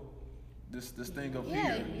little this thing of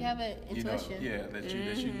Yeah, fear. you have an intuition. That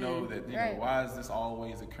you know that Right. why is this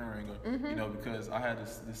always occurring, or because I had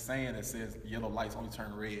this saying that says yellow lights only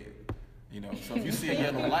turn red. You know, so if you see a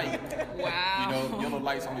yellow light, Wow. you know, yellow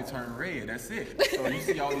lights only turn red. That's it. So you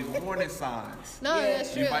see all these warning signs. No,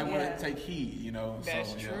 that's true. You might want to take heed. You know,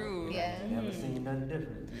 That's so, true. Yeah. Never seen nothing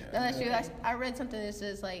different. No, that's true. I read something that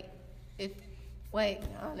says like,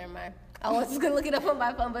 never mind. I was just gonna look it up on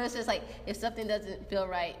my phone, but it's just like if something doesn't feel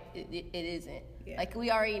right, it isn't. Yeah. Like we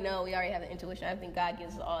already know, we already have the intuition. I think God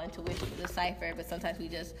gives us all intuition to decipher, but sometimes we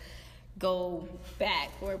just go back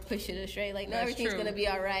or push it astray. Like no, That's everything's true. gonna be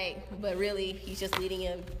all right, but really He's just leading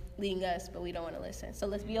us, but we don't want to listen. So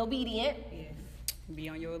let's be obedient. Yes. Be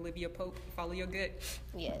on your Olivia Pope. Follow your gut.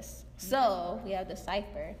 Yes. So we have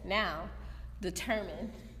decipher. Now,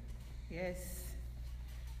 determine. Yes.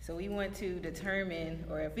 So we want to determine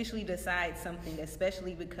or officially decide something,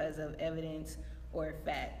 especially because of evidence or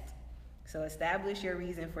fact. So establish your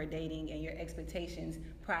reason for dating and your expectations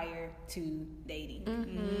prior to dating.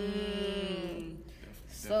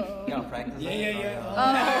 So Y'all practice that?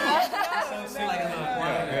 Yeah. It's like a little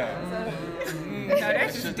choir. Now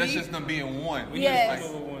that's That's just them being one. We Yes.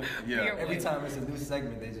 just like, Yeah. Every time it's a new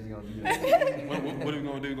segment, they just gonna do that. what are we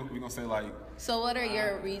gonna do? We're gonna say like, So what are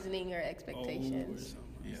your reasoning or expectations?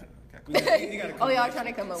 yeah. Oh, y'all trying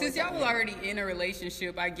to come up Since with y'all something. were already in a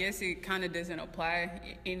relationship, I guess it kind of doesn't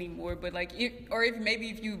apply anymore. But like,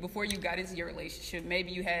 if you before you got into your relationship,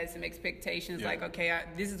 maybe you had some expectations, Yeah. like, okay,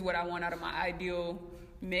 this is what I want out of my ideal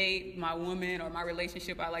mate, my woman, or my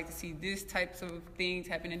relationship. I like to see this types of things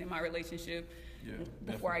happening in my relationship Yeah,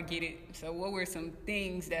 before I get it. So, what were some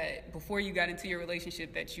things that before you got into your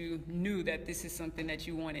relationship that you knew that this is something that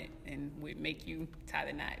you wanted and would make you tie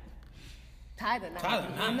the knot? Tie the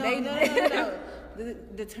knot. No.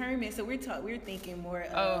 Determine. So we're thinking more.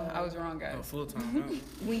 I was wrong, guys. Full time.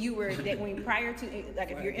 When you were when prior to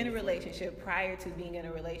like if you're in a relationship, prior to being in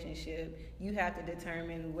a relationship, you have to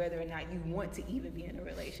determine whether or not you want to even be in a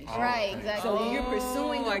relationship. Right, exactly. So when you're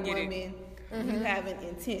pursuing I a get it. woman, you have an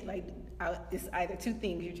intent. Like it's either two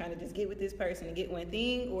things: you're trying to just get with this person and get one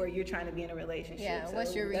thing, or you're trying to be in a relationship. Yeah, So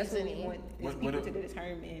what's your that's what we reasoning? want is What- people what- to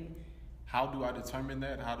determine. How do I determine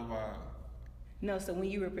that? How do I? No, so when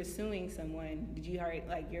you were pursuing someone, did you already,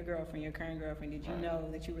 like your girlfriend, your current girlfriend, did you Right. know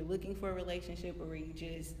that you were looking for a relationship or were you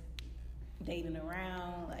just dating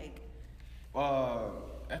around? Like,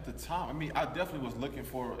 At the time, I mean, I definitely was looking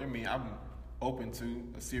for. I mean, I'm open to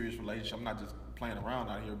a serious relationship. I'm not just playing around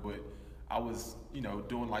out here, but I was,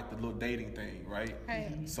 doing like the little dating thing, right?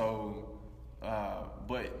 Right. So,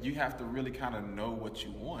 but you have to really kind of know what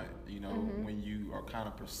you want, when you are kind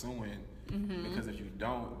of pursuing, because if you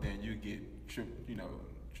don't, then you get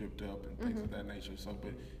tripped up and things of that nature. So,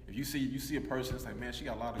 but if you see a person, it's like, man, she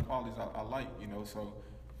got a lot of qualities I like, so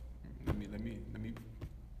let me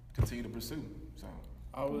continue to pursue. So,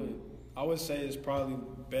 I would say it's probably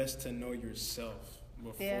best to know yourself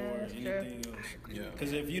before that's true. anything else. yeah,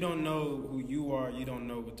 Because if you don't know who you are, you don't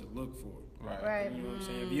know what to look for. right. Right. You know what I'm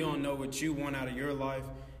saying? If you don't know what you want out of your life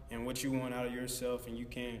and what you want out of yourself, and you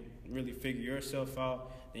can't really figure yourself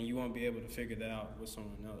out, then you won't be able to figure that out with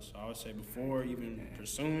someone else. So I would say before even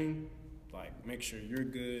pursuing, like make sure you're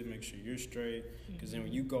good, make sure you're straight, because then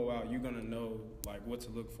when you go out, you're gonna know like what to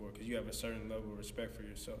look for, because you have a certain level of respect for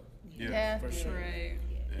yourself. Yeah. For sure. Right.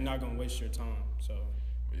 You're not gonna waste your time. So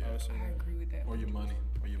Yeah. I would say I that. agree with that. Or your money.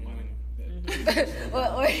 Or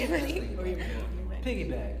really?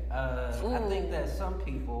 Piggyback. I think that some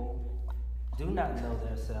people do not know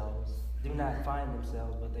themselves, do not find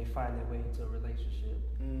themselves, but they find their way into a relationship.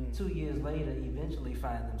 2 years later, eventually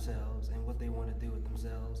find themselves and what they want to do with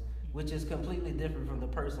themselves, which is completely different from the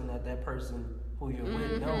person that person who you're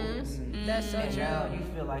with knows. That's so And true. now you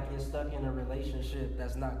feel like you're stuck in a relationship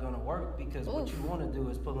that's not going to work because what you want to do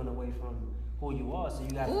is pulling away from who you are. So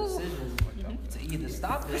you got a decision to either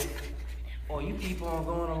stop it or you keep on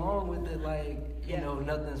going along with it like,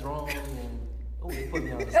 nothing's wrong and, they put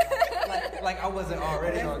me on the spot. like I wasn't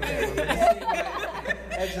already on camera.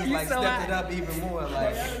 But it seemed like, that just like stepped it up even more.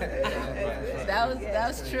 Like, That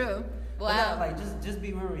was true. But Wow. no, like just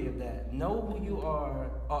be wary of that. Know who you are,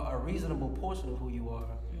 or a reasonable portion of who you are,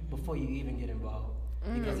 before you even get involved,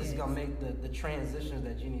 because it's gonna make the transitions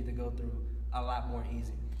that you need to go through a lot more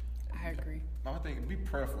easy. I agree. I think be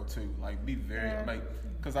prayerful too. Like be very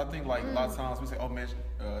because I think like a lot of times we say, oh man,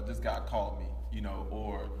 this guy called me,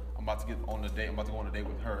 or I'm about to get on a date. I'm about to go on a date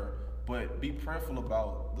with her. But be prayerful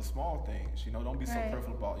about the small things. Don't be so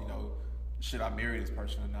prayerful about should I marry this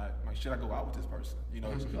person or not? Like should I go out with this person?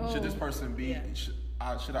 Should this person be?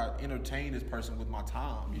 Should I entertain this person with my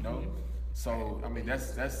time? So I mean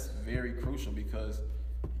that's very crucial because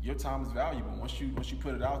your time is valuable. Once you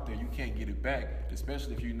put it out there, you can't get it back.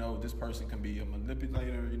 Especially if you know this person can be a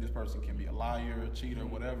manipulator, this person can be a liar, a cheater,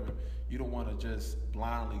 whatever. You don't want to just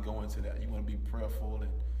blindly go into that. You want to be prayerful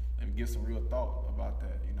and give some real thought about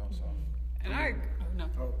that. So. And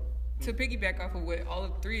to piggyback off of what all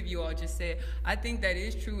of three of you all just said, I think that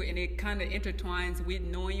is true, and it kind of intertwines with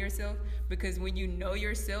knowing yourself, because when you know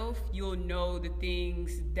yourself, you'll know the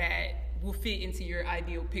things that will fit into your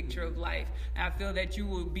ideal picture of life. And I feel that you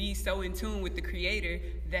will be so in tune with the Creator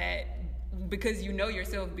that because you know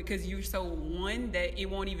yourself, because you're so one, that it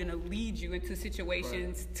won't even lead you into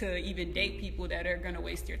situations to even date people that are going to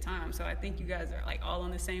waste your time. So I think you guys are like all on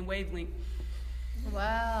the same wavelength.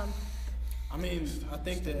 Wow. I mean, I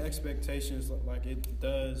think the expectations, like, it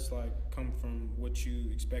does, like, come from what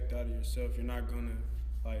you expect out of yourself. You're not gonna,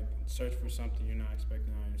 like, search for something you're not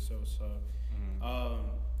expecting out of yourself. So,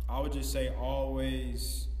 I would just say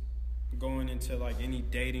always going into, like, any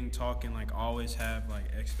dating, talking, like, always have,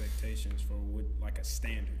 like, expectations for what, like, a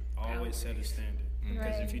standard. Always set a standard.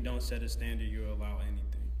 Because if you don't set a standard, you'll allow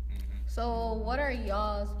anything. So, what are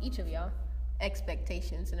each of y'all,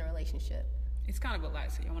 expectations in a relationship? It's kind of a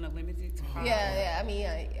lot, so you want to limit it to 5? Yeah. I mean,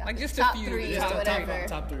 like just top a few. three Top or whatever.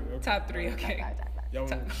 Top three. Okay. Top 3, okay. Y'all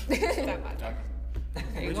want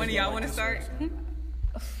Hey, one of y'all want to start?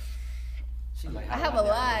 I have a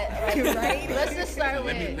lot. Right? Let's just start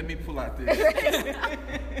with. Let me pull out this.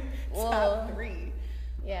 Top 3.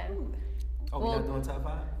 Yeah. Oh, we're not doing top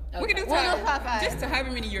 5? We can do top 5. Just to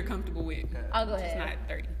however many you're comfortable with. I'll go It's ahead. not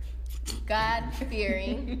 30.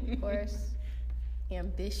 God-fearing, of course.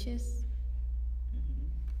 Ambitious.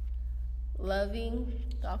 Loving,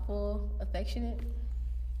 thoughtful, affectionate.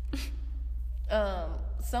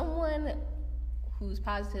 Someone who's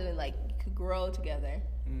positive and like could grow together,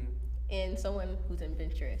 and someone who's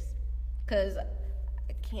adventurous. Cause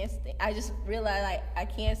I just realized like I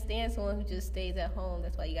can't stand someone who just stays at home.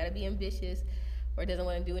 That's why you gotta be ambitious, or doesn't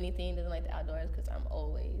want to do anything, doesn't like the outdoors. Cause I'm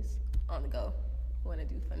always on the go, want to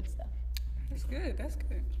do fun stuff. That's good.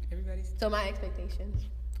 Everybody's So my expectations.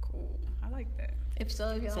 cool. I like that. If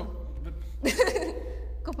so, y'all. But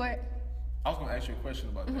Go for it. I was gonna ask you a question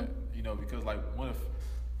about that. Because like, what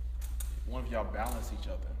if y'all balance each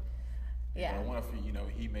other? Yeah. What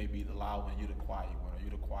if he may be the loud one, you're the quiet one, or you're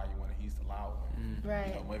the quiet one and he's the loud one.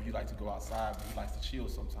 Right. What if you like to go outside, but he likes to chill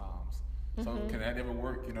sometimes? So can that ever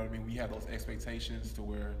work? You know what I mean? We have those expectations to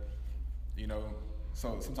where,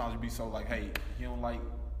 so sometimes you'd be so like, hey, he don't like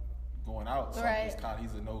going out, so Right.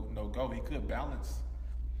 he's a no go. He could balance.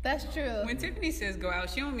 That's true. When Tiffany says go out,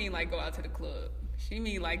 she don't mean like go out to the club. She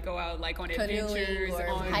mean like go out like on Canoeing adventures, or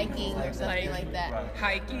on hiking or something like that. Right.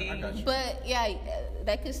 hiking. I got you. But yeah,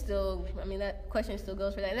 that could still. I mean, that question still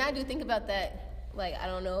goes for that. And I do think about that. Like, I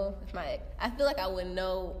don't know if I feel like I would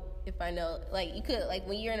know if I know. Like, you could, like,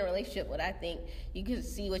 when you're in a relationship, what I think, you can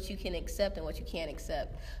see what you can accept and what you can't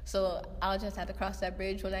accept. So I'll just have to cross that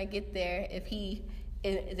bridge when I get there. If he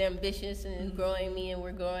is ambitious and is growing me and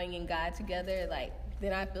we're growing in God together, like,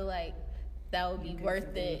 then I feel like that would be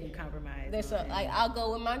worth it. Compromise. There's some, like, I'll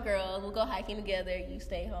go with my girl. We'll go hiking together. You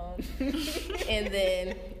stay home, and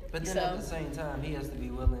then. But then at the same time, he has to be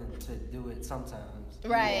willing to do it sometimes.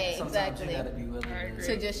 Right, Sometimes exactly. you gotta be willing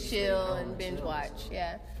To just stay chill home and binge chill, watch. so-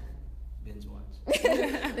 Yeah. Binge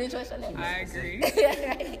watch. Binge watch on Netflix. I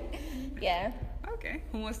agree. Yeah. Okay,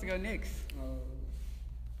 who wants to go next?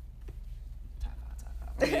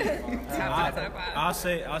 Top 5.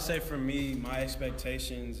 I'll say for me, my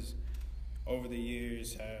expectations over the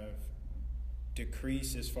years have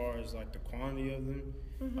decreased as far as like the quantity of them,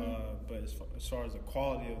 but as far as the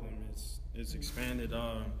quality of them, it's expanded.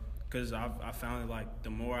 Because I found it like the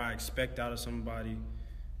more I expect out of somebody,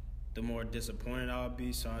 the more disappointed I'll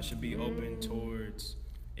be. So I should be open towards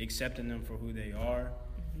accepting them for who they are.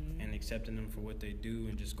 And accepting them for what they do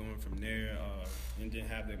and just going from there, and then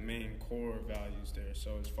have the main core values there.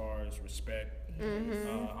 So as far as respect,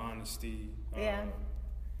 honesty,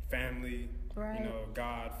 family, Right.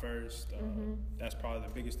 God first. That's probably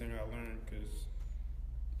the biggest thing I learned because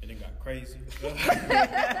it done got crazy.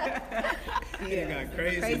 It got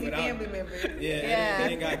crazy without family members. Yeah. It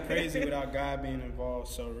done got crazy without God being involved.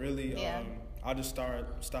 So really, Yeah. I'll just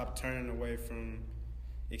stop turning away from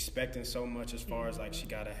expecting so much as far as like she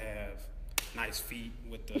gotta have nice feet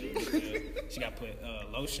with the she gotta put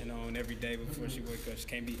lotion on every day before she wake up. She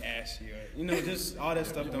can't be ashy or just all that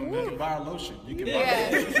stuff don't You matter. can buy lotion. You can Yeah.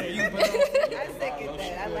 buy lotion. You put on- I second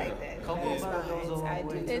that. I like that. Cocoa It's butter goes a fine. long I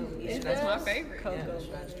way do. too. That's my favorite. Cocoa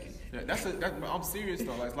Yeah, I'm serious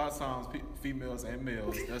though. Like a lot of times, females and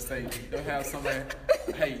males, they'll have somebody.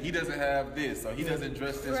 Hey, he doesn't have this, or he doesn't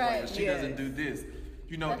dress this way, or Right. she doesn't do this.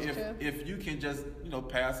 You know, That's true. if you can just, you know,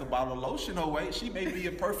 pass a bottle of lotion her way, she may be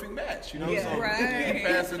a perfect match. You know, Yeah. so Right. you're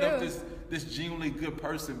passing up True. this genuinely good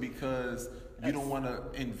person because you don't want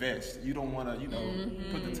to invest. You don't want to, you know,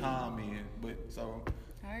 put the time in. But so,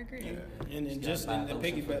 I agree. yeah. And then just in the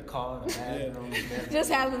piggyback, car, the bathroom,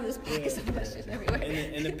 Just having this pockets of questions everywhere.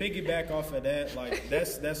 and the piggyback off of that, like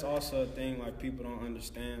that's also a thing like people don't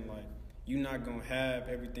understand. Like you're not gonna have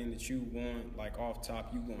everything that you want like off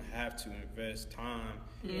top. You're gonna have to invest time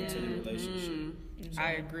into the relationship. So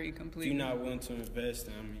I agree if completely. you're not willing to invest,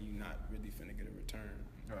 then I mean you're not really finna get a return.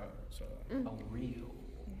 So a real.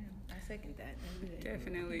 Yeah, I second that.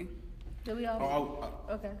 Definitely. Do we all?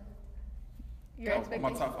 Okay. Your My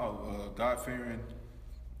expectations? top, God-fearing,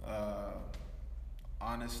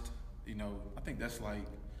 honest. You know, I think that's like.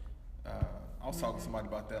 I was talking to somebody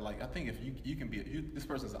about that. Like, I think if you can be this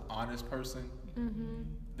person's an honest person,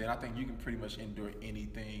 then I think you can pretty much endure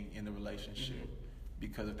anything in the relationship.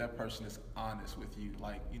 Because if that person is honest with you,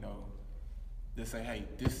 like, you know, they say, hey,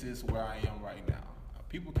 this is where I am right now.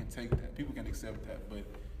 People can take that. People can accept that. But,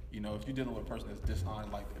 you know, if you're dealing with a person that's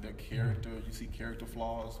dishonest, like their character, you see character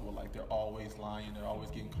flaws, or like they're always lying, they're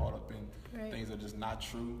always getting caught up in things that are just not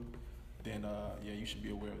true, then, yeah, you should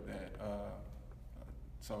be aware of that.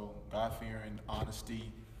 So God-fearing,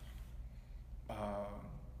 honesty,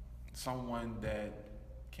 someone that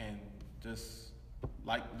can just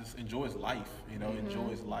enjoys life, you know,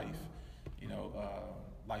 enjoys life, you know,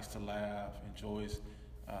 likes to laugh, enjoys.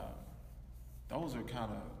 Those are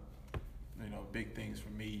kind of, you know, big things for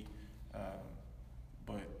me.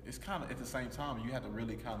 But it's kind of at the same time you have to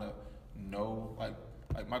really kind of know, like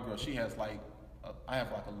my girl, she has like I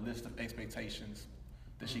have like a list of expectations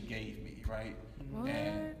that she gave me, right? What?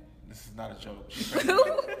 And this is not a joke.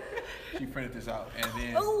 She printed this out, and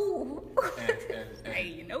then and Hey,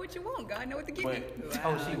 you know what you want. God know what to give you. but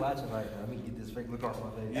Oh, she watching right now. Let me get this fake look off my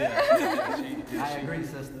face. yeah, I agree,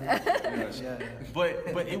 sister. yeah.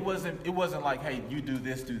 But it wasn't like, hey, you do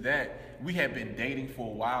this, do that. We had been dating for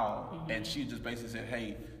a while, and she just basically said,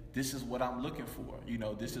 hey, this is what I'm looking for. You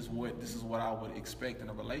know, this is what I would expect in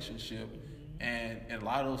a relationship. And a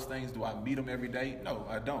lot of those things, do I meet them every day? No,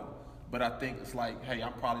 I don't. But I think it's like, hey,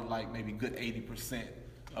 I'm probably like maybe good 80%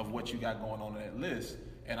 of what you got going on that list.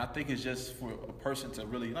 And I think it's just for a person to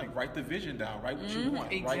really like write the vision down, write what you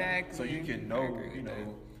want, right? Exactly. So you can I know, agree with you know,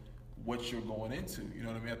 that. what you're going into. You know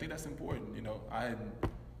what I mean? I think that's important. You know, I'm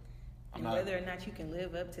And not. whether or not you can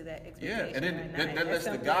live up to that Yeah, expectation and then or not, that that's lets the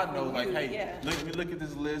something God for know, like, you. hey, Yeah. look at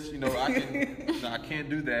this list. You know, I can't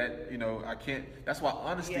do that. You know, I can't. That's why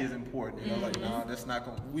honesty Yeah. is important. You know, like, no, that's not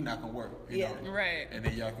gonna. We're not gonna work. You Yeah. know? Right. And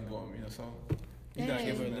then y'all can go. You know, so. you gotta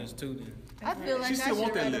give her Dang. a list too. Then I feel like She I still should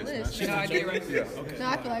want that write a list, man. list. She No, I still did right. Yeah. Okay. No,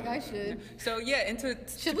 I feel like I should. So yeah, and to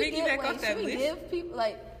Should we piggyback give? off that list. Give people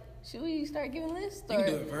like? Should we start giving lists? you Or?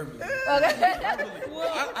 can do it verbally.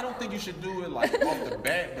 I don't think you should do it like off the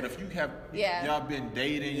bat, but if you have Yeah. y'all been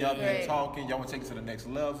dating, y'all been Right. talking, y'all want to take it to the next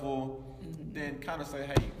level, then kind of say,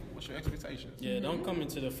 hey, what's your expectations? Yeah, don't come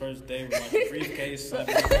into the first day with like a briefcase.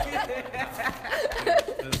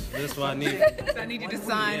 This is what I need. So I need you to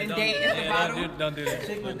sign and don't- date at the yeah, bottom. don't do that.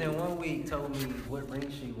 Chick within 1 week told me what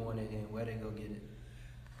ring she wanted and where they go get it.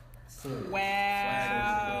 So,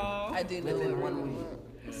 Wow. I do know within what 1 we week. want.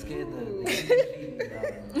 Scared the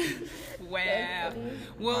Wow.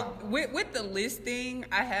 Well, with the list thing,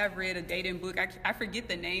 I have read a dating book. I forget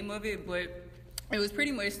the name of it, but it was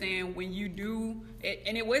pretty much saying when you do,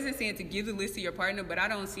 and it wasn't saying to give the list to your partner, but I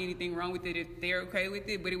don't see anything wrong with it if they're okay with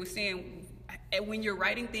it. But it was saying when you're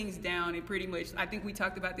writing things down, it pretty much, I think we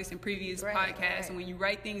talked about this in previous Right, podcasts, right. and when you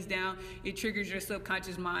write things down, it triggers your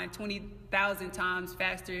subconscious mind 20,000 times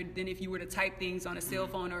faster than if you were to type things on a cell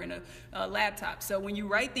phone or in a laptop. So when you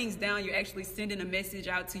write things down, you're actually sending a message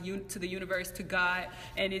out to the universe, to God,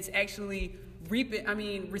 and it's actually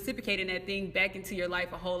reciprocating that thing back into your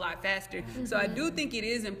life a whole lot faster. So I do think it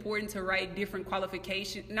is important to write different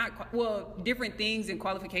different things and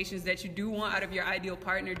qualifications that you do want out of your ideal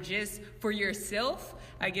partner just for yourself.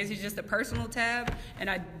 I guess it's just a personal tab,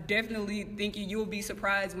 and I definitely think you'll be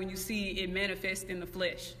surprised when you see it manifest in the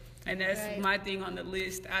flesh. And that's Right. my thing on the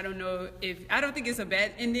list. I don't think it's a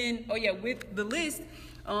bad. And then, with the list,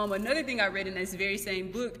 another thing I read in this very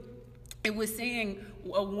same book, it was saying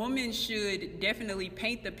a woman should definitely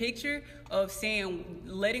paint the picture of saying,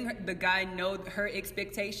 letting the guy know her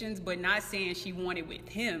expectations, but not saying she wanted with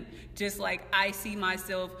him. Just like I see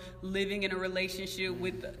myself living in a relationship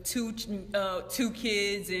with two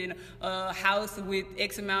kids and a house with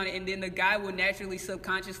X amount, and then the guy will naturally,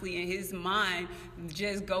 subconsciously in his mind,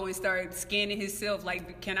 just go and start scanning himself.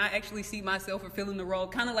 Like, can I actually see myself fulfilling the role?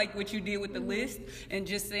 Kind of like what you did with the list, and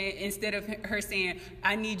just saying, instead of her saying,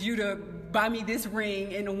 I need you to buy me this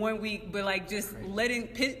ring in 1 week, but like just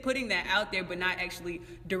putting that out there, but not actually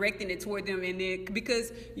directing it toward them. And then,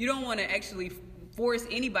 because you don't want to actually force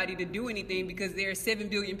anybody to do anything, because there are 7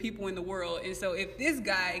 billion people in the world. And so if this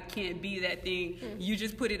guy can't be that thing, you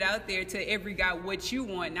just put it out there to every guy what you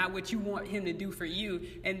want, not what you want him to do for you.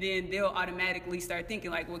 And then they'll automatically start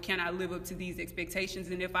thinking like, well, can I live up to these expectations?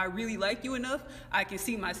 And if I really like you enough, I can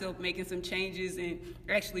see myself making some changes and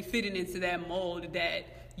actually fitting into that mold that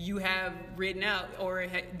you have written out, or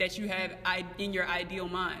that you have in your ideal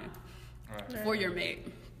mind for your mate.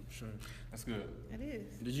 Sure. That's good. It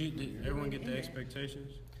is. Did everyone get the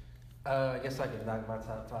expectations? I guess I could knock my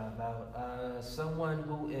top 5 out. Someone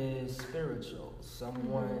who is spiritual,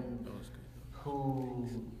 someone who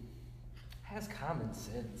has common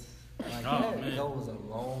sense. Like, that goes a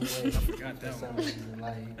long way for some reason.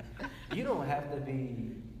 Like, you don't have to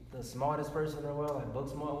be the smartest person in the world, like book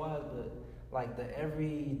smart wise, but like the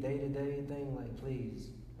every day-to-day thing, like, please,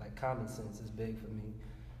 like, common sense is big for me.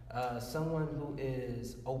 Someone who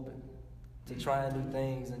is open to trying new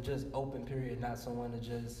things, and just open, period, not someone to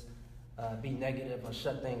just be negative or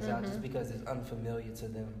shut things out just because it's unfamiliar to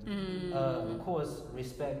them. Of course,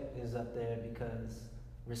 respect is up there, because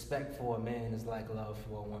respect for a man is like love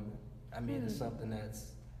for a woman. I mean, it's something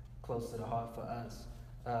that's close to the heart for us.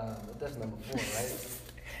 But that's number 4, right?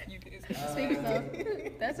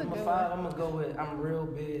 That's a number good 5, one. I'm gonna go with, I'm real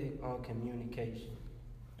big on communication.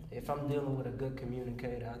 If I'm dealing with a good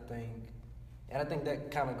communicator, I think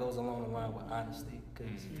that kind of goes along the line with honesty,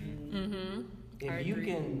 because if you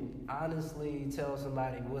can honestly tell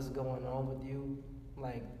somebody what's going on with you,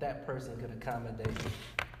 like, that person could accommodate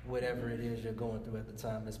whatever it is you're going through at the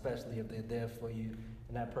time, especially if they're there for you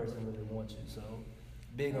and that person really wants you. So,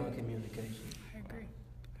 big on communication.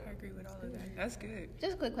 I agree with all of that. That's good.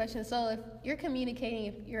 Just a quick question. So if you're communicating,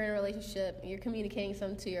 if you're in a relationship, you're communicating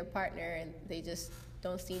something to your partner and they just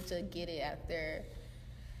don't seem to get it after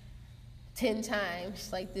 10 times,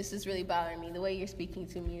 like, this is really bothering me, the way you're speaking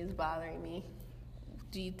to me is bothering me,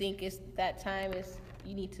 do you think it's that time is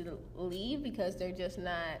you need to leave because they're just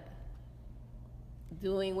not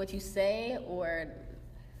doing what you say, or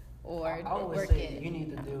I always say you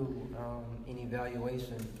need to do an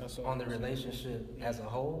evaluation on the relationship as a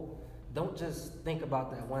whole. Don't just think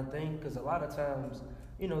about that one thing, because a lot of times,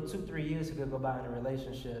 2-3 years could go by in a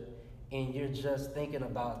relationship and you're just thinking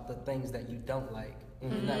about the things that you don't like,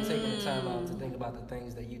 and you're not taking the time out to think about the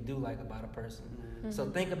things that you do like about a person. So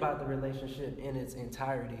think about the relationship in its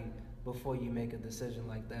entirety before you make a decision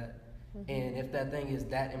like that. And if that thing is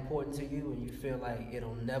that important to you and you feel like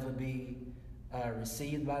it'll never be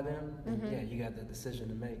received by them, then yeah, you got the decision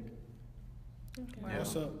to make. Yeah.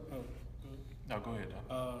 What's up? No, go ahead,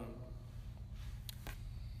 Doc.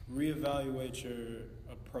 Reevaluate your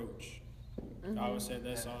approach. I would say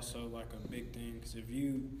that's also like a big thing, because if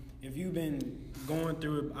you've been going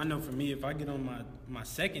through it, I know for me, if I get on my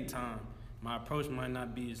second time, my approach might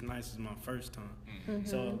not be as nice as my first time.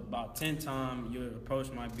 So about 10 times, your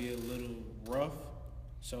approach might be a little rough.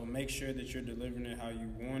 So make sure that you're delivering it how you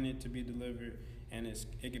want it to be delivered, and it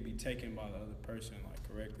can be taken by the other person like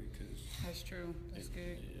correctly. Cause that's true. That's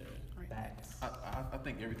good. Yeah. I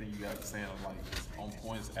think everything you guys are saying is on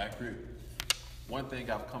point, is accurate. One thing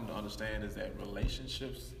I've come to understand is that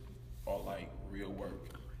relationships are like real work,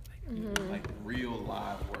 like real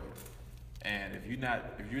live work. And if you're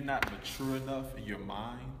not mature enough in your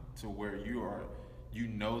mind to where you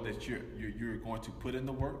know that you're going to put in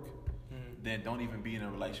the work, then don't even be in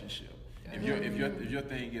a relationship. If your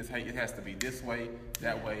thing is, hey, it has to be this way,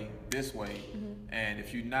 that way, this way, and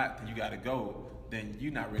if you're not, then you got to go. Then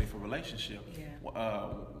you're not ready for a relationship. Yeah.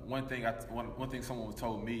 One thing someone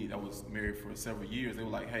told me that was married for several years, they were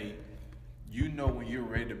like, hey, when you're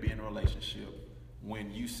ready to be in a relationship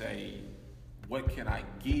when you say, what can I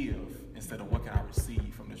give instead of what can I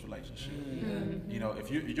receive from this relationship?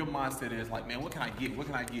 If your mindset is like, man, what can I get? What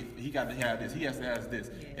can I get? He got to have this. He has to have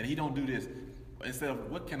this, and he don't do this. Instead of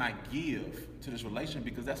what can I give to this relationship,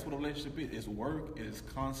 because that's what a relationship is. It's work. It is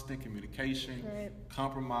constant communication,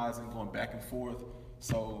 compromising, going back and forth.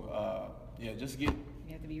 So just get.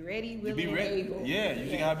 You have to be ready, willing, and able. Yeah,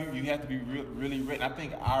 you have to be really ready. I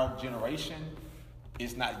think our generation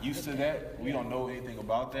is not used to that. We don't know anything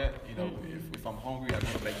about that. You know, if I'm hungry, I go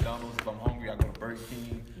to McDonald's. If I'm hungry, I go to Burger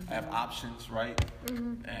King. I have options, right?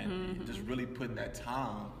 And just really putting that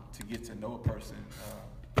time to get to know a person.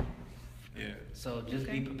 Yeah. So just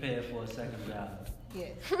be prepared for a second job. Yeah.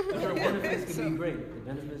 The benefits could be great.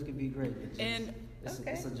 The benefits could be great.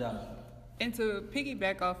 It's a job. And to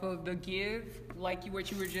piggyback off of the give, like what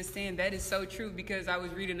you were just saying, that is so true because I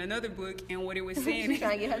was reading another book and what it was saying. She's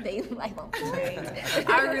trying to get her daily life on point.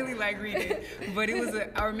 I really like reading, but it was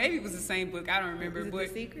or maybe it was the same book. I don't remember. Is it but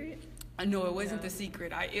The Secret? No, it wasn't The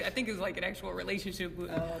Secret. I think it was like an actual relationship book.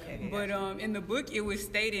 Oh, okay. But in the book, it was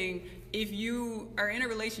stating if you are in a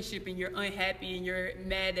relationship and you're unhappy and you're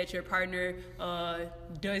mad that your partner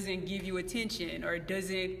doesn't give you attention or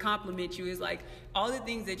doesn't compliment you, it's like all the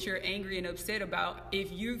things that you're angry and upset about,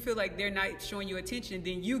 if you feel like they're not showing you attention,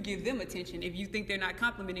 then you give them attention. If you think they're not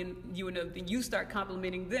complimenting you enough, then you start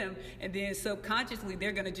complimenting them. And then subconsciously,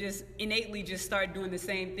 they're going to just innately just start doing the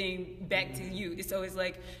same thing back to you. So it's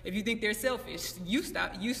like, if you think they're selfish, you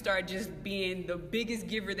start just being the biggest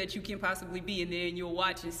giver that you can possibly be. And then you'll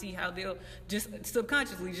watch and see how they'll just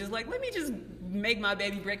subconsciously just like, let me just make my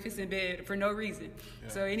baby breakfast in bed for no reason. Yeah.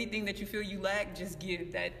 So anything that you feel you lack, just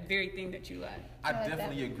give that very thing that you lack. I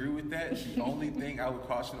definitely agree with that. The only thing I would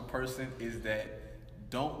caution a person is that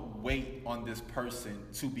don't wait on this person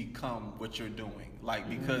to become what you're doing. Like,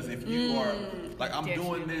 because if you are, like, I'm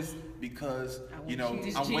doing this because, you know,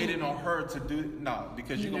 I'm waiting on her to do it. No,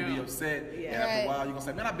 because you're going to be upset. Yeah. And after a while, you're going to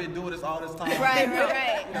say, man, I've been doing this all this time. Right.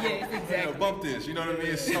 Yes, exactly. You know, bump this, you know what I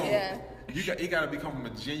mean? So it got to become a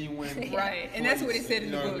genuine. Right. And that's what it said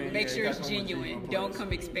in the book. I mean? Make sure it's genuine. Don't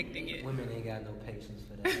come expecting it. Women ain't got no patience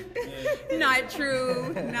for that. Not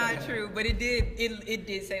true. But it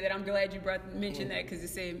did say that. I'm glad you mentioned that because it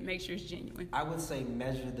said make sure it's genuine. I would say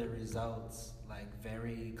measure the results like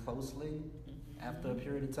very closely after a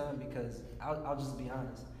period of time, because I'll just be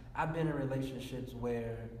honest. I've been in relationships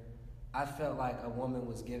where I felt like a woman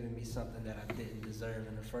was giving me something that I didn't deserve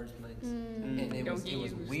in the first place. And it was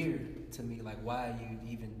weird to me, like, why are you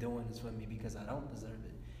even doing this for me because I don't deserve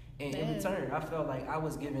it? And in return, I felt like I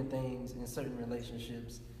was giving things in certain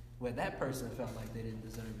relationships where that person felt like they didn't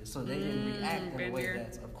deserve it. So they didn't react in a way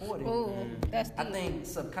that's according. I think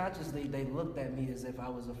subconsciously they looked at me as if I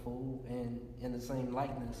was a fool, and in the same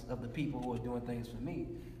likeness of the people who were doing things for me,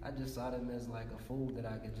 I just saw them as like a fool that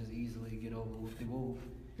I could just easily get over with the woo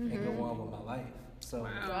and go on with my life. So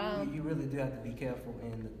you really do have to be careful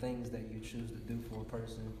in the things that you choose to do for a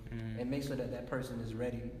person, and make sure that that person is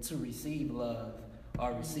ready to receive love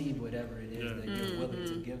or receive whatever it is that you're willing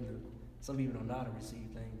to give them. Some people don't know how to receive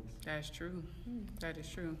things. That's true. That is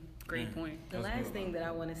true. Great point. The last thing that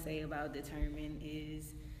I want to say about determine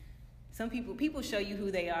is some people show you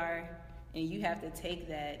who they are, and you have to take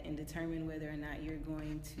that and determine whether or not you're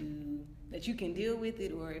going to, that you can deal with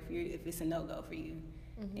it, or if it's a no-go for you.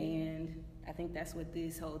 And I think that's what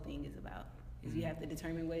this whole thing is about. Is you have to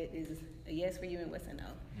determine what is a yes for you and what's a no.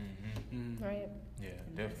 Right. Yeah,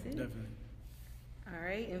 definitely. All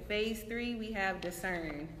right. In phase 3, we have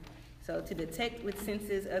discern. So to detect with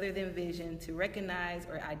senses other than vision, to recognize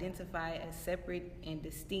or identify as separate and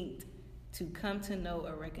distinct, to come to know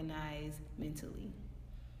or recognize mentally.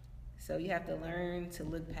 So you have to learn to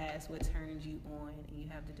look past what turns you on, and you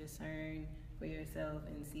have to discern for yourself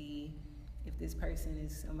and see if this person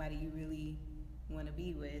is somebody you really want to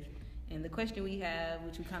be with. And the question we have,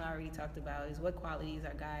 which we kind of already talked about, is what qualities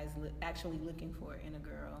are guys actually looking for in a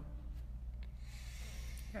girl?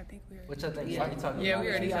 I think we already. Which I think we already talked about. Yeah, we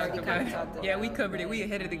already talked about it. Yeah, we covered it. We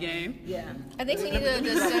ahead of the game. Yeah. I think we need to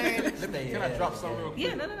discern. Can I drop something real quick?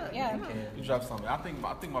 Yeah, no. Yeah. You drop something. I think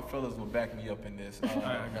my fellas will back me up in this.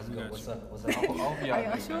 Let's go. What's up? Are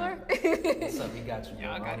y'all sure? What's up? We got you.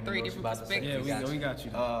 Y'all got 3 different perspectives. Yeah, we got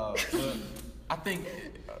you. I think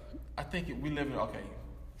we live in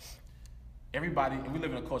we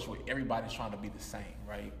live in a culture where everybody's trying to be the same,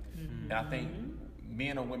 right? And I think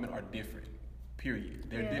men and women are different. Period.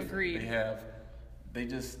 They're different. Agreed.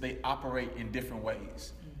 They operate in different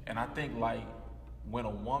ways. And I think like when a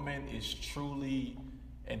woman is truly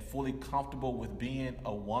and fully comfortable with being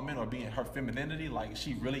a woman or being her femininity, like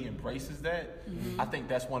she really embraces that, I think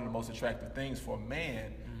that's one of the most attractive things for a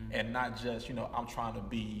man, and not just, I'm trying to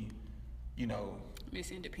be, Miss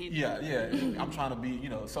Independent. Yeah. I'm trying to be,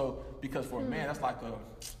 so because for a man that's like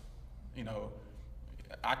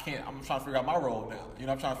I'm trying to figure out my role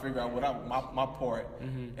now. I'm trying to figure out what my part.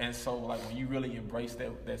 And so like when you really embrace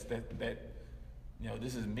that this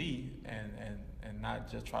is me and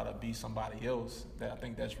not just try to be somebody else, that I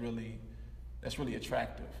think that's really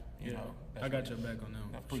attractive. I got your back on that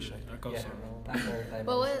one. I appreciate it.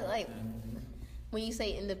 But when you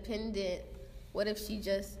say independent, what if she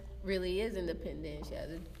just really is independent? She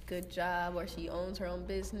has a good job or she owns her own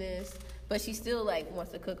business, but she still like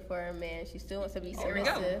wants to cook for her man. She still wants to be There we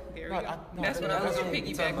submissive. go. There we No, go. no, That's what I was Talking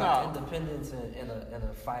piggybacking about on. independence in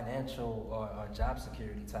a financial or job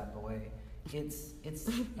security type of way. It's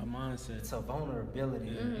A mindset. it's a vulnerability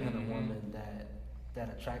in a woman that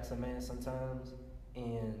attracts a man sometimes.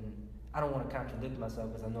 And I don't want to contradict myself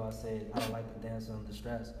because I know I said I don't like to dance on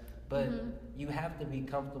distress, but you have to be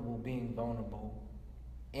comfortable being vulnerable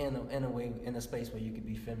in a way, in a space where you can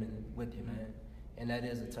be feminine with your man, and that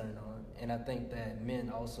is a turn on. And I think that men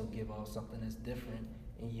also give off something that's different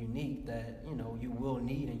and unique that you will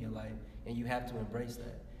need in your life, and you have to embrace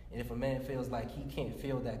that. And if a man feels like he can't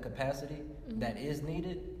feel that capacity that is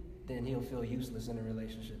needed, then he'll feel useless in a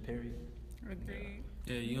relationship. Period. Agreed.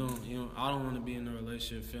 Yeah, you don't. I don't want to be in a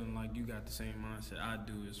relationship feeling like you got the same mindset I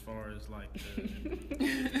do, as far as like.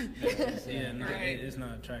 Right. It's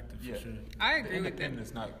not attractive for sure. I agree with that.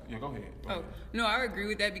 Independence not. Yeah, go ahead. Go Oh, ahead. no, I agree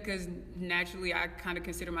with that because naturally I kind of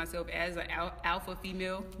consider myself as an alpha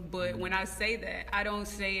female. But when I say that, I don't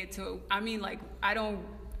say it to, I mean, like,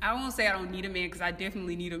 I won't say I don't need a man because I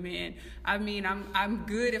definitely need a man. I mean, I'm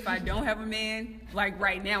good if I don't have a man, like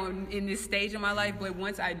right now in this stage of my life. But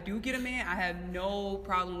once I do get a man, I have no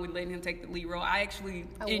problem with letting him take the lead role. I actually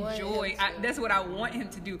enjoy. That's what I want him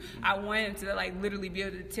to do. I want him to like literally be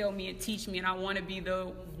able to tell me and teach me, and I want to be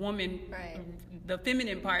the woman, the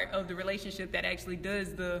feminine part of the relationship that actually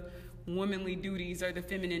does the womanly duties or the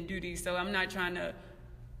feminine duties. So I'm not trying to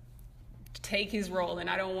take his role, and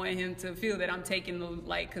I don't want him to feel that I'm taking the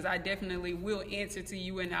because I definitely will answer to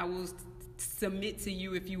you and I will submit to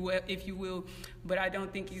you if you will, but I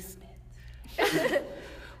don't think he's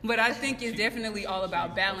but I think it's definitely all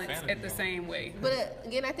about balance at the same way. But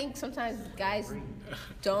again, I think sometimes guys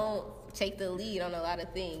don't take the lead on a lot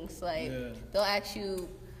of things. Like they'll ask you,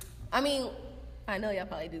 I mean, I know y'all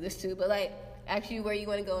probably do this too, but like ask you where you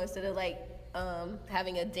want to go instead of like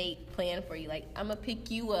having a date planned for you. Like, I'm gonna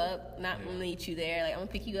pick you up, not meet you there. Like, I'm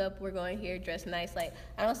gonna pick you up, we're going here, dress nice. Like,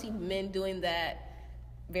 I don't see men doing that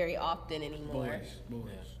very often anymore. Boys.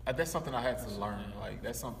 That's something I had to learn. Like,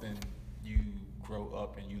 that's something you grow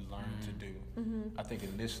up and you learn to do. I think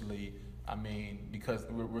initially, I mean, because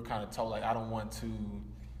we're kind of told, like, I don't want to,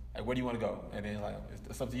 like, where do you want to go? And then, like,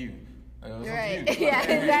 it's up to you. Right. Yeah,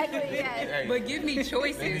 exactly. Yeah. Hey, But give me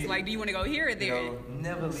choices. Like, do you want to go here or there?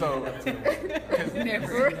 Never leave So- it up to her.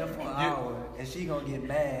 Never. There for an hour, and she gonna get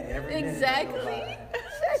mad every minute. Exactly.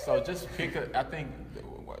 So just pick I think,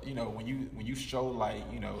 when you show like,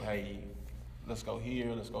 hey, let's go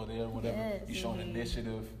here, let's go there, whatever. Yes, you show an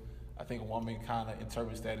initiative. I think a woman kind of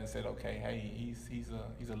interprets that and said, okay, hey, he's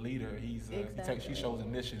a leader. She shows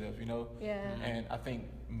initiative, Yeah. And I think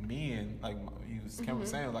men, like Kim was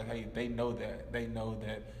saying, like, hey, they know that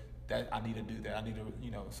I need to do that. I need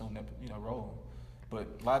to, assume that, role. But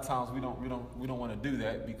a lot of times we don't want to do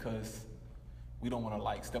that because we don't want to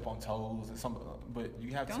like step on toes and but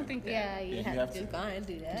you have to. Don't think that. Yeah, you have to just go and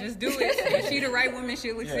do that. Just do it. If she the right woman,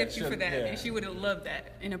 she'll accept you for that. yeah. And she would have loved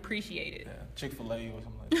that and appreciate it. Yeah, Chick-fil-A or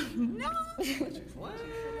something like that. No.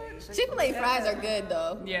 Chick-fil-A fries are good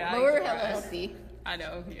though. Yeah, but I we're eat hella fries. healthy. I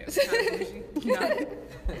know. Yeah.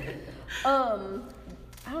 No.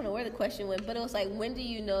 I don't know where the question went, but it was like, when do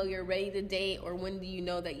you know you're ready to date, or when do you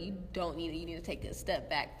know that you need to take a step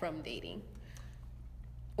back from dating,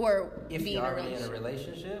 or If being you're in a already in a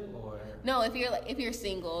relationship? relationship, or No, if you're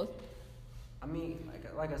single. I mean,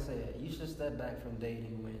 like I said, you should step back from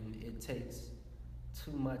dating when it takes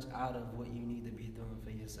too much out of what you need to be doing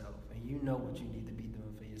for yourself, and you know what you need to be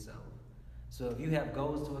doing for yourself. So if you have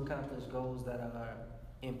goals to accomplish, goals that are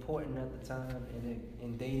important at the time,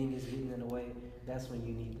 and dating is getting in the way, that's when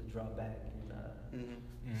you need to draw back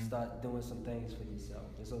and start doing some things for yourself.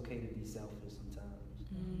 It's okay to be selfish sometimes.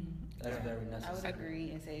 That's very I would necessary.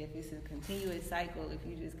 agree and say if it's a continuous cycle, if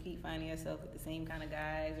you just keep finding yourself with the same kind of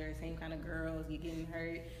guys or the same kind of girls, you're getting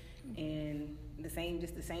hurt, and the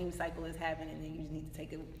same cycle is happening, then you just need to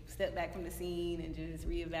take a step back from the scene and just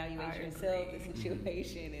reevaluate I yourself, agree. the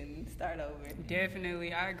situation, and start over.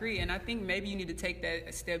 Definitely, I agree, and I think maybe you need to take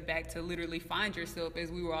that step back to literally find yourself,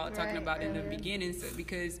 as we were all talking about in the beginning, so,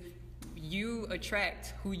 because you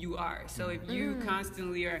attract who you are. So if you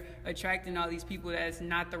constantly are attracting all these people that's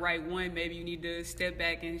not the right one, maybe you need to step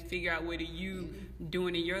back and figure out what are you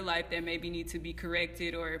doing in your life that maybe need to be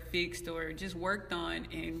corrected or fixed or just worked on,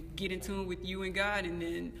 and get in tune with you and God, and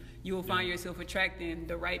then you will find yourself attracting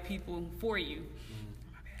the right people for you.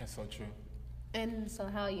 That's so true. And so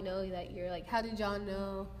how you know that you're like, how did y'all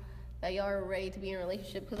know that y'all are ready to be in a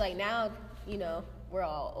relationship? Because like now, we're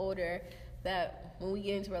all older, that when we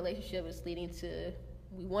get into a relationship,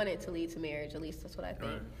 we want it to lead to marriage. At least that's what I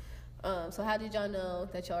think. Right. So how did y'all know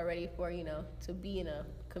that y'all ready for, to be in a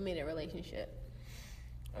committed relationship?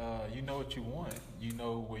 You know what you want. You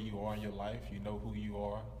know where you are in your life. You know who you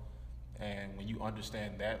are. And when you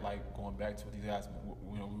understand that, like going back to what these guys,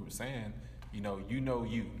 we were saying, you.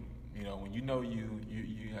 When you know you,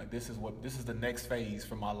 this is the next phase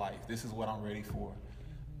for my life. This is what I'm ready for.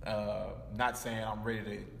 Not saying I'm ready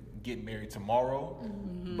to get married tomorrow,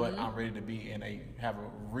 but I'm ready to have a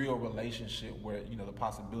real relationship where the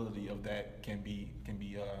possibility of that can be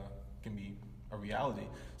a reality.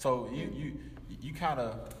 So you kind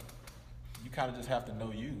of just have to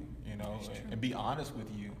know you, and be honest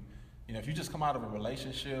with you. If you just come out of a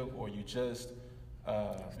relationship, or you just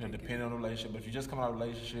depending on the relationship, but if you just come out of a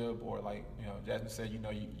relationship, or like Jasmine said,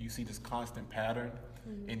 you see this constant pattern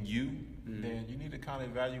in you, then you need to kind of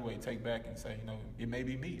evaluate, take back, and say, it may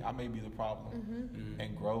be me. I may be the problem,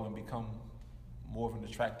 and grow and become more of an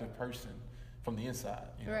attractive person from the inside.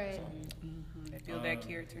 Right. I feel that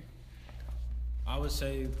character. I would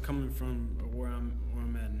say, coming from where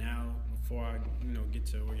I'm at now, before I get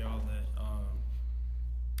to where y'all at,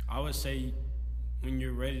 I would say when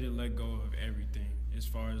you're ready to let go of everything, as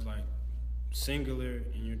far as like singular,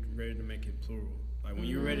 and you're ready to make it plural. Like when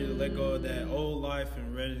you're ready to let go of that old life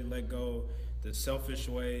and ready to let go the selfish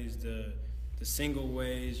ways, the single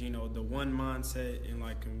ways, the one mindset, and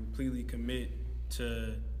like completely commit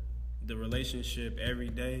to the relationship every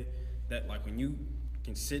day. That like when you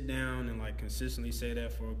can sit down and like consistently say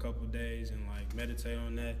that for a couple of days and like meditate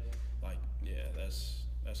on that, like that's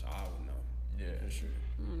how I would know. Yeah, for sure.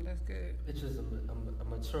 That's good. It's just a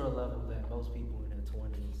mature level that most people in their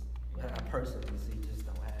 20s, I personally see, just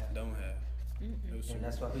don't have. And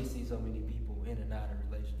that's why we see so many people in and out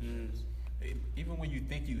of relationships. Even when you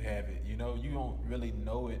think you have it, you don't really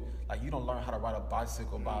know it. Like you don't learn how to ride a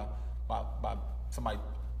bicycle by somebody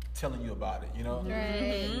telling you about it.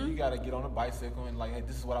 Right. You got to get on a bicycle and like, hey,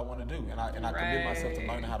 this is what I want to do, and I commit myself to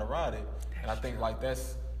learning how to ride it. And I think like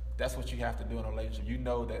that's what you have to do in a relationship.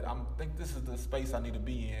 That I think this is the space I need to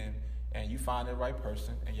be in, and you find the right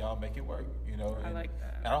person, and y'all make it work. I like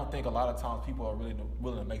that. And I don't think a lot of times people are really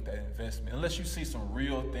willing to make that investment unless you see some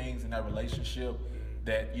real things in that relationship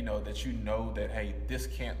that that hey, this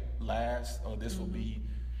can't last, or this will be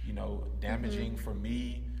damaging for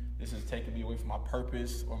me. This is taking me away from my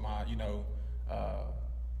purpose or my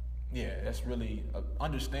that's really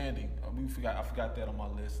understanding. I forgot that on my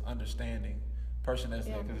list. Understanding. Person that's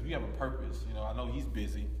there, because if you have a purpose, I know he's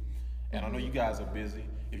busy, and I know you guys are busy.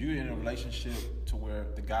 If you're in a relationship to where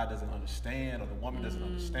the guy doesn't understand, or the woman doesn't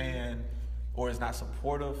understand, or is not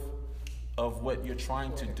supportive of what you're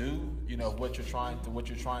trying to do, what you're trying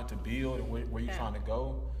to build, and where you're trying to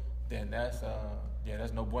go, then that's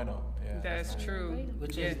no bueno. Yeah, that's true.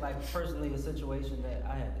 Which is like personally a situation that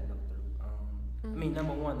I had to go through. I mean,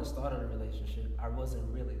 number one, the start of the relationship, I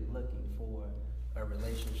wasn't really looking for a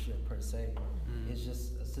relationship per se. It's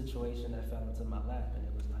just a situation that fell into my lap, and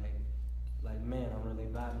it was like, man, I'm really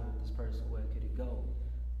vibing with this person. Where could it go?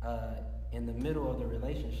 In the middle of the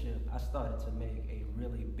relationship, I started to make a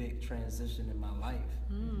really big transition in my life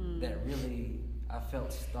that really I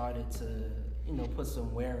felt started to put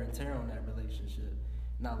some wear and tear on that relationship.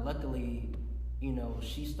 Now, luckily,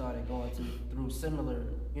 she started going through similar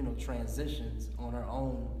transitions on her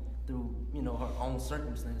own, through her own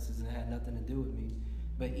circumstances, and it had nothing to do with me.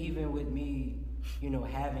 But even with me,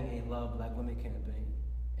 having a Love Black Women campaign,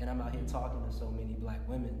 and I'm out here talking to so many Black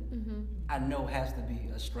women, I know has to be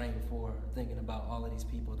a strain for her, thinking about all of these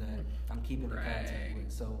people that I'm keeping in contact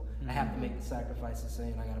with. So I have to make the sacrifices,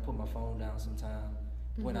 saying I got to put my phone down sometime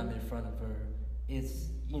when I'm in front of her. It's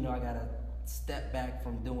I got to step back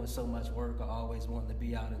from doing so much work, or always wanting to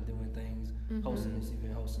be out and doing things, hosting this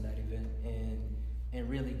event, hosting that event, and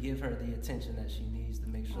really give her the attention that she needs to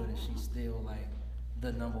make sure that she's still like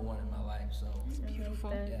the number one in my life. So It's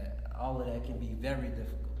beautiful. yeah, all of that can be very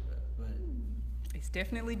difficult, but It's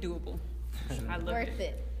definitely doable. I love Worth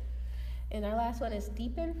it. And our last one is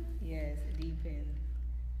deepen. Yes, deepen.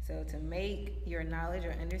 So to make your knowledge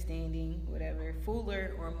or understanding, whatever,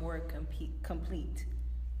 fuller or more complete.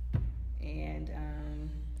 And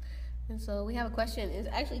so we have a question. It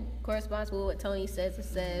actually corresponds with what Tony says. It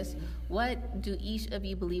says, what do each of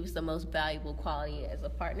you believe is the most valuable quality as a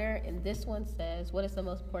partner? And this one says, what is the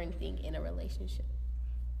most important thing in a relationship?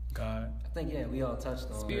 God. I think we all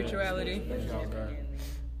touched on Spirituality.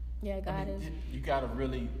 Yeah, God is. You gotta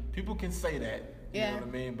really. People can say that. You Yeah. know what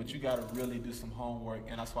I mean? But you gotta really do some homework,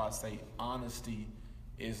 and that's why I say honesty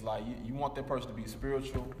is like you want that person to be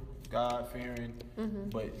spiritual, God fearing,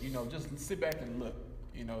 but just sit back and look.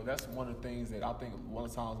 You know, that's one of the things that I think one of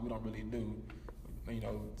the times we don't really do. You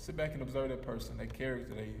know, sit back and observe that person, that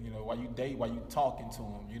character. They, you know, while you date, while you talking to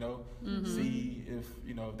them, you know, see if,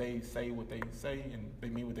 you know, they say what they say and they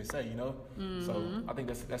mean what they say, you know. So I think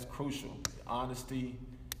that's crucial. Honesty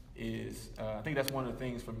is, I think that's one of the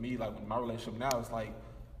things for me. Like, in my relationship now, it's like,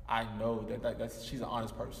 I know that's she's an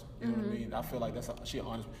honest person. You know what I mean? I feel like she's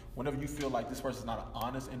honest. Whenever you feel like this person's not an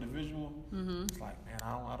honest individual, it's like, man,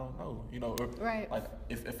 I don't know. You know, Right. Like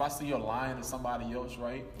if I see her lying to somebody else,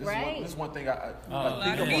 right? This is one thing I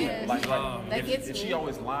Like, think of. Like That gets if me. she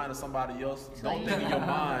always lying to somebody else, don't like, think in your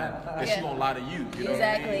mind that she gonna lie to you. You know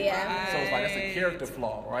Exactly, what I mean? yeah. So it's like that's a character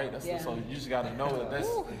flaw, right? So you just gotta know that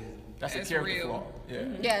that's a That's character real. flaw. Yeah.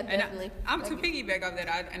 Yeah, And definitely. I'm to piggyback off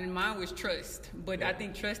that, and mine was trust. But I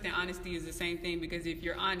think trust and honesty is the same thing, because if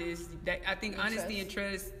you're honest, I think honesty and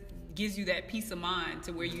trust gives you that peace of mind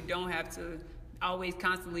to where you don't have to always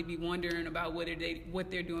constantly be wondering about what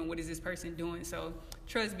they're doing, what is this person doing. So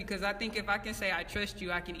trust, because I think if I can say I trust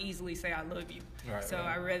you, I can easily say I love you. Right, so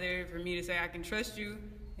right. I'd rather for me to say I can trust you.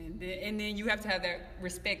 And then you have to have that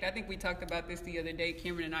respect. I think we talked about this the other day,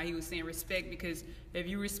 Cameron and I. He was saying respect, because if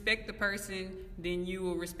you respect the person, then you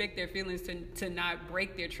will respect their feelings to not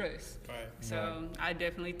break their trust. Right. So I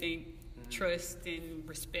definitely think trust and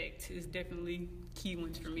respect is definitely key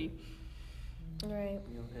ones for me. Right.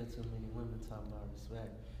 You don't hear too many women talking about respect.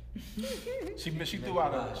 She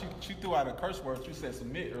threw out a curse word. She said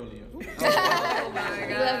submit earlier. Oh my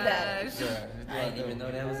We love that. Yeah. I didn't even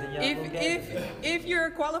know that was in y'all vocabulary. If you're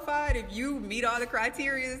qualified, if you meet all the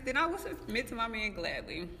criteria, then I will submit to my man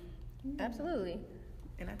gladly. Absolutely.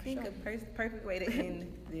 And I think a perfect way to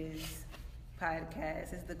end this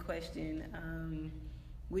podcast is the question,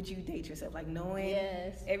 would you date yourself? Like, knowing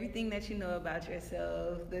everything that you know about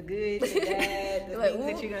yourself, the good, the bad, the Like, things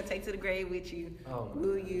that you're going to take to the grave with you.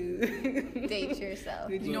 Will you Date yourself.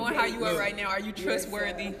 would you Knowing how you are right now, are you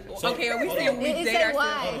trustworthy? So- Okay, are we saying we It date say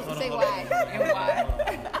ourselves? why. Say why. And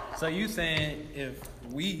why? So you saying if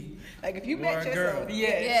we Like, if you were met a girl, yourself.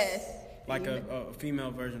 Yes. like a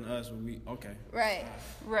female version of us, would we Right.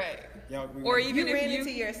 Right. Y'all, Or You even ran if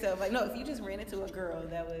into yourself. Like, no, if you just ran into a girl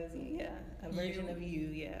that was, a version of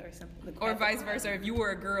you, or something. or vice versa, if you were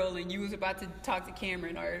a girl and you was about to talk to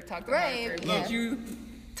Cameron or talk to Right, Harper, yeah. would you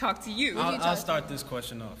talk to you? I'll start this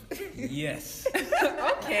question off. Yes.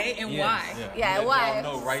 Okay, and Yes. why? Yeah, Let why? y'all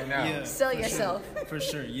know right now. Yeah. Sell yourself. For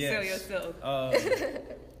sure, yes. Sell yourself.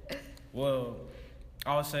 Well,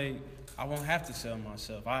 I would say I won't have to sell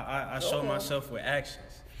myself. I show myself with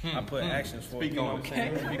actions. I put actions for Speak you know on what I'm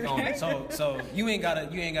it. saying? Speak on it. So you ain't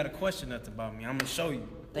gotta question nothing about me. I'm gonna show you.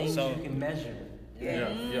 Things So you can measure. Yeah.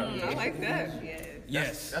 I like that.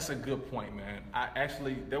 yes. That's a good point, man.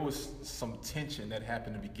 There was some tension that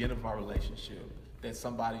happened in the beginning of our relationship, that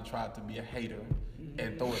somebody tried to be a hater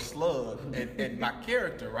and throw a slug at my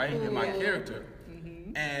character, right? In my character.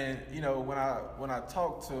 And when I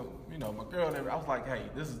talked to my girl and everything, I was like, hey,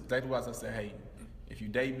 this is exactly what I said. Hey, if you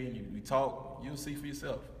date me, we talk, you'll see for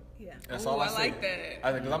yourself. Yeah. That's Ooh, all I I said. like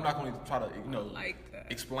that. Because I'm not going to try to like that.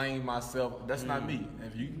 explain myself. That's not me.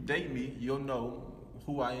 If you date me, you'll know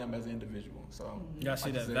who I am as an individual. So You gotta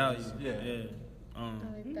see like that I said, value. Yeah. I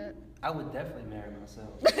like that. I would definitely marry myself.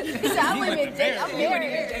 So I wouldn't even date. I'm You wouldn't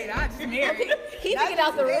even married. date. I just married. He took it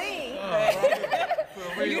out the ring.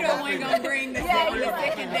 You don't want to bring the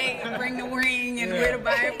second date and bring the ring and where to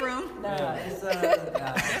buy it from. Nah, it's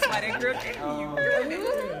That's why that girl dated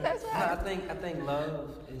you. That's No, why. I think love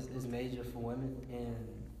is major for women, and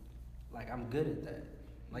like I'm good at that.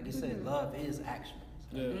 Like you said, love is actions.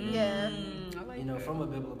 Yeah. I like You know, that. from a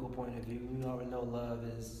biblical point of view, we already know love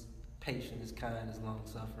is patient, is kind, is long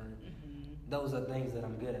suffering. Those are things that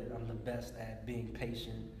I'm good at. I'm the best at being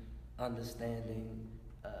patient, understanding.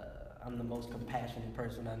 I'm the most compassionate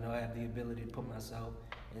person I know. I have the ability to put myself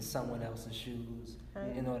in someone else's shoes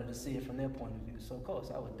in order to see it from their point of view. So, of course,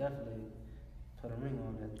 I would definitely put a ring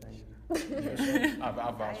on that thing. I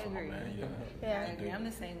vouch for my agree. man. Yeah. I agree. I'm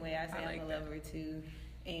the same way. I say like I'm a that. lover too,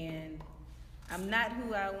 and I'm not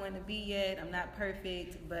who I want to be yet. I'm not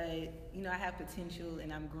perfect, but I have potential,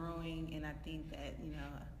 and I'm growing, and I think that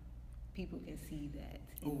people can see that.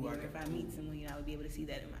 Ooh, I if I meet someone, I would be able to see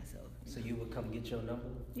that in myself. So you would come get your number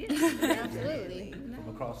Yeah, Absolutely. from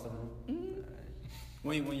across the room?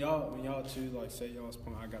 When y'all two like say y'all's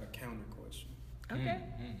point, I got a counter question. Okay.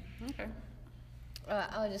 Okay.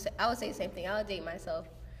 I would say the same thing. I would date myself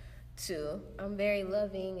too. I'm very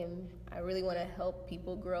loving, and I really want to help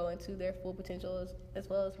people grow into their full potential as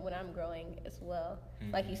well as when I'm growing as well.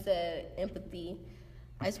 Like you said, empathy.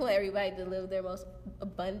 I just want everybody to live their most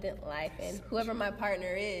abundant life, and whoever my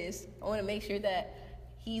partner is, I want to make sure that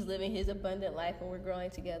he's living his abundant life and we're growing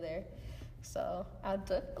together. So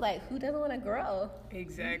like, who doesn't want to grow?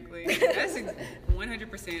 Exactly. That's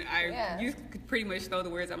 100%. Yeah. You could pretty much throw the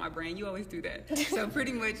words out my brain. You always do that. So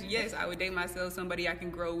pretty much, yes, I would date myself, somebody I can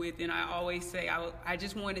grow with, and I always say I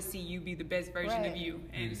just want to see you be the best version of you.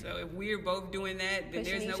 And so if we're both doing that, then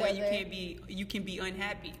there's no way you can be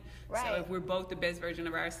unhappy. Right. So if we're both the best version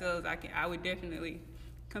of ourselves, I would definitely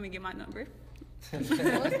come and get my number. Most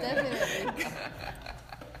definitely.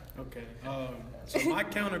 Okay. So my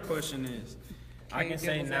counter question is, I can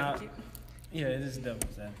say now. Yeah, it is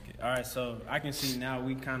devil's advocate. All right, so I can see now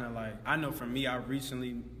we kind of like, I know for me, I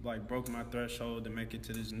recently like broke my threshold to make it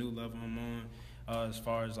to this new level I'm on, as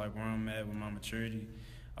far as like where I'm at with my maturity.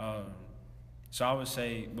 So I would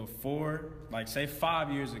say before, like say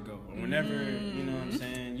 5 years ago, or whenever, you know what I'm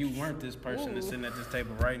saying, you weren't this person that's sitting at this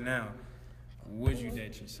table right now, would you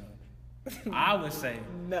date yourself? I would say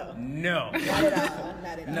no. Not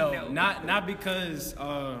at all. No, not because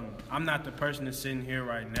I'm not the person that's sitting here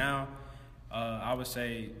right now. I would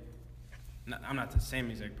say I'm not the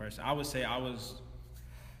same exact person. I would say I was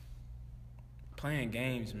playing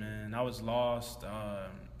games, man. I was lost.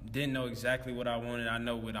 Didn't know exactly what I wanted. I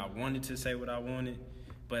know what I wanted to say what I wanted,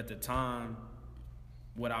 but at the time,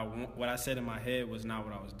 what I said in my head was not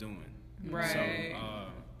what I was doing. Right. So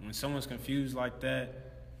when someone's confused like that,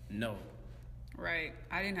 no. Right.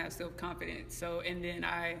 I didn't have self-confidence. So, and then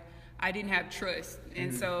I didn't have trust.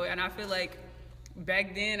 And so, and I feel like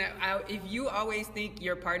back then, if you always think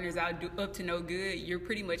your partner's up to no good, you're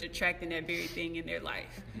pretty much attracting that very thing in their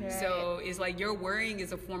life. Right. So it's like your worrying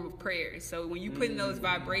is a form of prayer. So when you putting those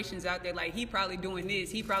vibrations out there, like he probably doing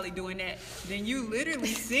this, he probably doing that, then you literally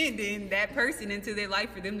sending that person into their life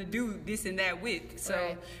for them to do this and that with. So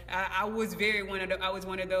right. I was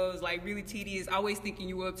one of those like really tedious, always thinking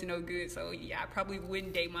you were up to no good. So yeah, I probably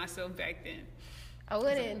wouldn't date myself back then. I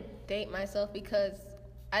wouldn't date myself because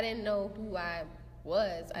I didn't know who I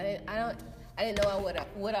was. I didn't know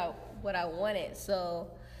what I wanted.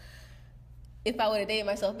 So if I would have dated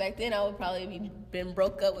myself back then, I would probably been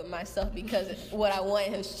broke up with myself because what I want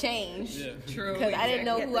has changed. Yeah, true. Because I didn't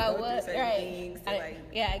know who I was. Right. Things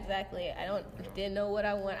Yeah, exactly. Didn't know what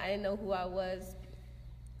I want. I didn't know who I was,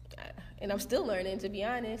 and I'm still learning, to be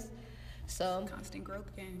honest. So Constant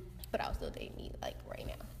growth game. but I'll still date me like right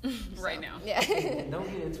now. Right now. Yeah. Don't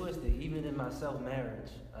get it twisted. Even in my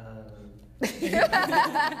self-marriage,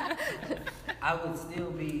 I would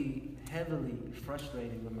still be heavily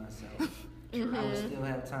frustrated with myself. I would still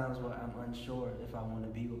have times where I'm unsure if I want to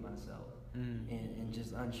be with myself and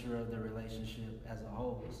just unsure of the relationship as a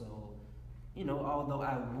whole. So, you know, although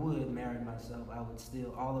I would marry myself, I would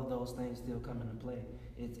still, all of those things still come into play.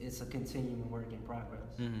 It's a continuing work in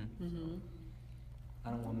progress. I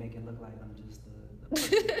don't want to make it look like I'm just the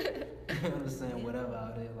person. I'm just saying whatever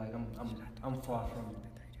out there. Like I'm far from it.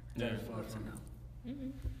 Yeah. Far from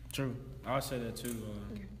it. True. I would say that too.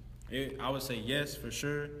 I would say yes for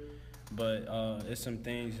sure, but it's some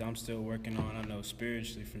things I'm still working on. I know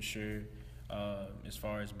spiritually for sure. As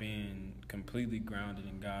far as being completely grounded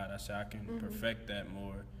in God, I say I can perfect that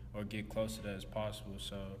more or get close to that as possible.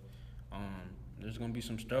 So there's gonna be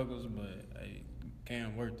some struggles, but hey,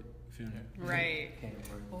 can worth it. Feel me? Right. Can't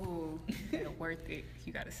work. Ooh, worth it.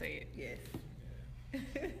 You gotta say it. Yes.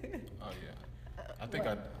 Oh yeah. I think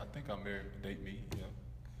I'm married to date me. You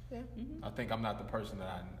know. Yeah. I think I'm not the person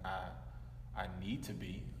that I need to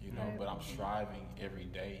be. You know, Right. but I'm striving every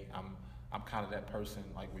day. I'm kind of that person,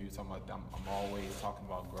 like when you're talking about, I'm always talking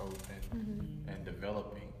about growth and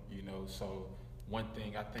developing, you know. So one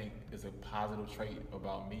thing I think is a positive trait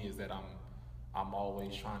about me is that I'm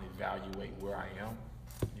always trying to evaluate where I am,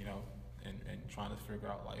 you know, and trying to figure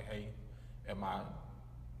out like, hey,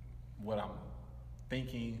 what I'm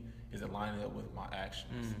thinking, is it lining up with my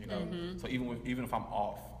actions, you know? So even if I'm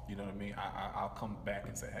off, you know what I mean, I'll come back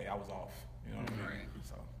and say, hey, I was off, you know what I mean? Right.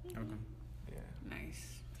 So, Okay. yeah.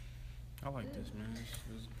 Nice. I like this, man.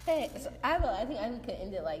 Hey, so I think I could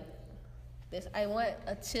end it like this. I want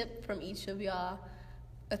a tip from each of y'all.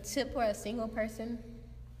 A tip for a single person,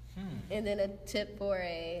 and then a tip for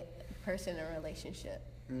a person in a relationship.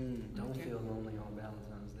 Don't feel lonely on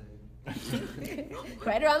Valentine's Day.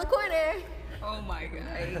 Right around the corner. Oh my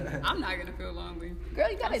God. I'm not gonna feel lonely.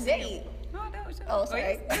 Girl, you got a date. No, that was just. Oh,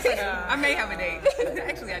 sorry. yes. I may have a date.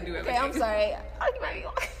 Actually, I do have a Okay, date. I'm sorry. I'll give you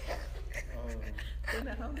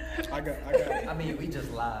I got. I mean, we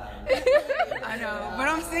just lied. I know, but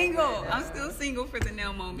I'm single. I'm still single for the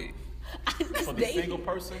now moment. For the single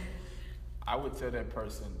person, I would tell that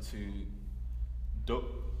person to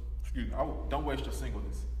don't waste your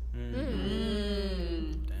singleness.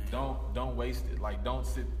 Don't waste it. Like, don't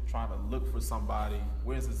sit trying to look for somebody.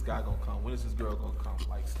 When is this guy gonna come? When is this girl gonna come?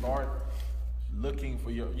 Like, start looking for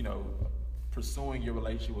your, pursuing your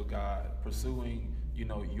relationship with God, pursuing,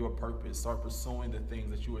 your purpose. Start pursuing the things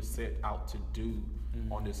that you were set out to do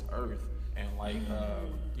on this earth. And like,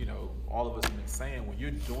 all of us have been saying, when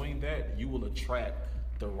you're doing that, you will attract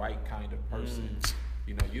the right kind of person.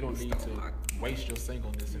 You don't need to waste your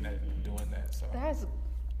singleness in doing that. So That's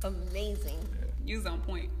amazing. You was on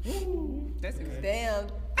point. That's it. Damn.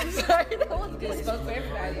 I'm sorry. That was Just good. spoke for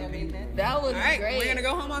everybody. I mean that. That was All right, great. we're gonna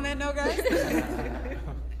go home on that note, guys.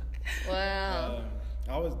 Wow.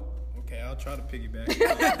 I'll try to piggyback.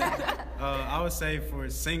 I would say for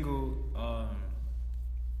single,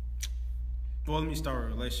 let me start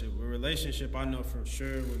with relationship. With relationship, I know for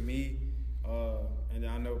sure with me, and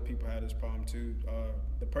I know people have this problem too.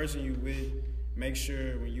 The person you with, make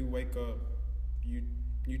sure when you wake up,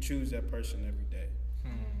 you choose that person every day.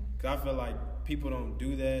 Cause I feel like people don't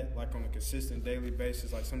do that like on a consistent daily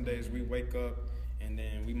basis. Like some days we wake up and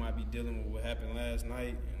then we might be dealing with what happened last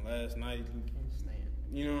night, and last night,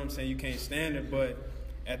 you know what I'm saying, you can't stand it, but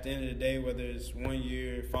at the end of the day, whether it's 1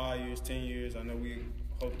 year, 5 years, 10 years, I know we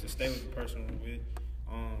hope to stay with the person we're with.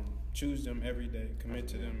 Choose them every day, commit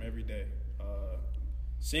to them every day.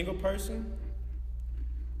 Single person,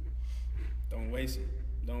 don't waste it.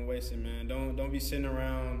 Don't waste it, man. Don't be sitting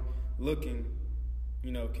around looking,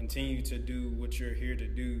 continue to do what you're here to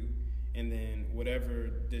do, and then whatever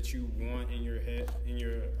that you want in your head, in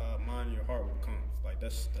your mind, and your heart will come. Like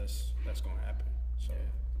that's gonna happen. So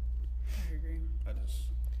I agree. I just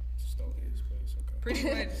stole his place. Okay. Pretty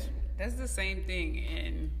much, that's the same thing.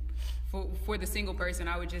 And for the single person,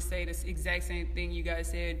 I would just say this exact same thing you guys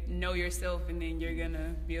said. Know yourself, and then you're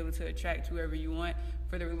gonna be able to attract whoever you want.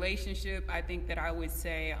 For the relationship, I think that I would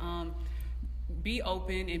say be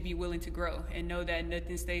open and be willing to grow, and know that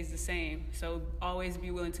nothing stays the same. So always be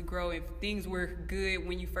willing to grow. If things were good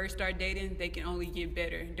when you first start dating, they can only get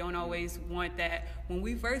better. Don't always want that. When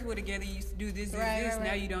we first were together, you used to do this. Right.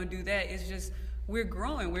 Now you don't do that. It's just we're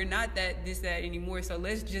growing. We're not that anymore. So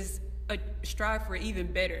let's just strive for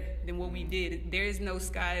even better than what we did. There is no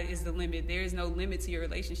sky is the limit. There is no limit to your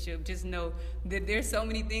relationship. Just know that there's so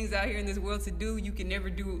many things out here in this world to do. You can never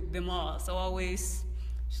do them all. So always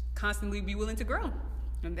constantly be willing to grow.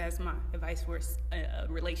 And that's my advice for a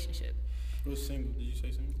relationship. Who's single? Did you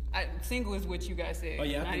say single? Single is what you guys said. Oh,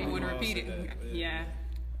 yeah, I I think didn't want to we all repeat it. said that, Yeah.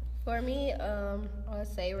 For me, I would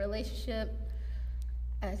say relationship,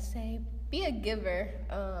 I'd say be a giver.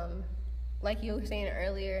 Like you were saying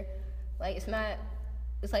earlier, like it's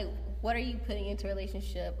like, what are you putting into a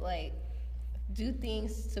relationship? Like, do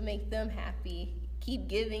things to make them happy. Keep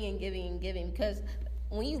giving and giving and giving, because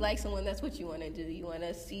when you like someone, that's what you want to do. You want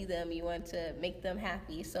to see them. You want to make them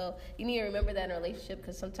happy. So you need to remember that in a relationship,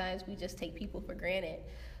 because sometimes we just take people for granted.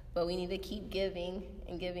 But we need to keep giving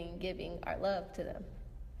and giving and giving our love to them.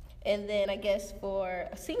 And then I guess for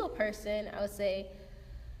a single person, I would say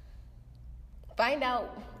find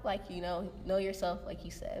out, like, know yourself, like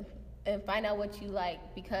you said, and find out what you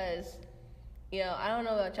like, because, I don't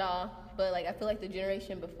know about y'all, but like I feel like the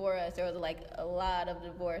generation before us, there was like a lot of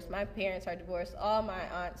divorce. My parents are divorced. All my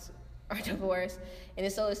aunts are divorced.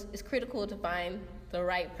 And so it's critical to find the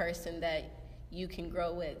right person that you can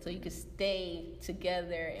grow with, so you can stay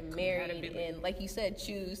together and married, and like you said,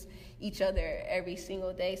 choose each other every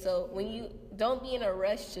single day. So when you don't be in a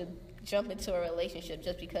rush to jump into a relationship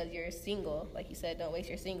just because you're single, like you said, don't waste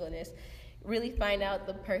your singleness. Really find out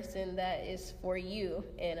the person that is for you,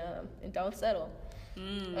 and don't settle.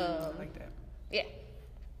 I like that. Yeah.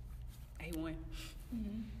 A1.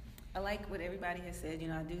 I like what everybody has said.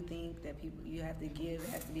 I do think that you have to give. It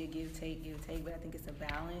has to be a give take, but I think it's a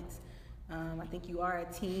balance. I think you are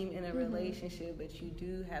a team in a relationship, but you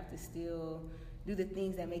do have to still do the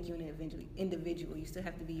things that make you an individual. You still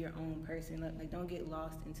have to be your own person. Like, don't get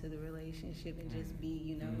lost into the relationship and just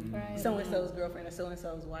be, Right. so-and-so's girlfriend or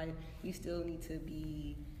so-and-so's wife. You still need to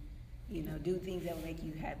be, do things that will make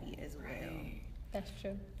you happy as well. Right. That's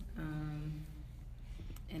true.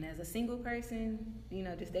 And as a single person,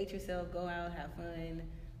 just date yourself, go out, have fun,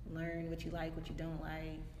 learn what you like, what you don't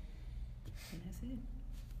like, and that's it.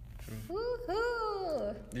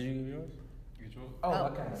 Woohoo! Did you give yours?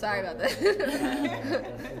 Okay. Sorry about that.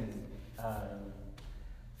 Let's see.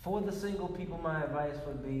 For the single people, my advice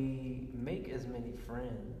would be make as many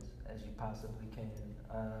friends as you possibly can.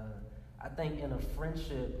 I think in a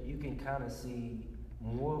friendship, you can kind of see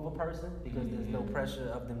more of a person, because there's no pressure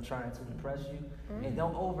of them trying to impress you. And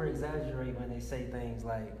don't over-exaggerate when they say things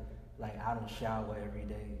like I don't shower every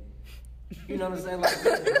day. You know what I'm saying? Like,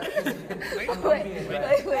 Wait, I'm being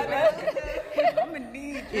I'm gonna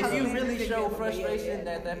need if you really show frustration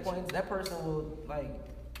at that point, that person will like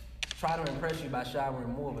try to impress you by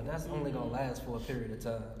showering more, but that's only gonna last for a period of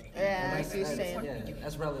time. Yeah, I see what you're saying. Yeah,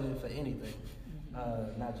 that's relative for anything,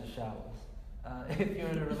 not just showers. If you're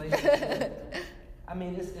in a relationship, I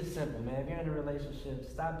mean, it's simple, man. If you're in a relationship,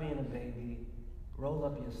 stop being a baby, roll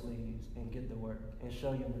up your sleeves, and get to work, and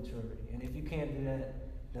show your maturity. And if you can't do that,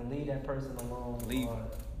 then leave that person alone. Leave. Or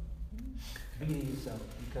be to yourself,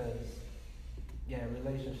 because yeah,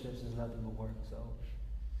 relationships is nothing but work. So.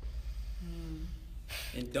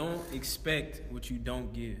 And don't expect what you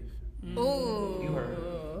don't give. Ooh. You heard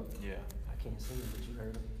him. Yeah. I can't see him, but you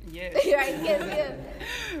heard him. Yes. Right, yes.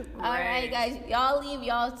 All right, guys. Y'all leave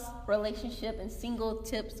y'all's relationship and single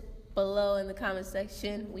tips below in the comment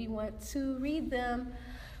section. We want to read them.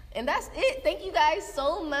 And that's it. Thank you guys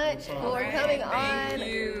so much for coming on. Thank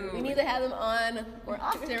you. We need to have them on more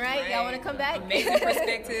often, right? Y'all want to come back? Amazing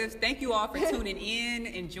perspectives. Thank you all for tuning in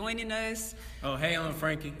and joining us. Oh, hey, I'm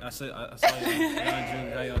Frankie. I saw you.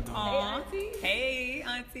 Hey, how y'all doing? Aw. Hey,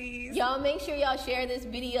 aunties. Y'all make sure y'all share this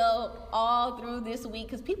video all through this week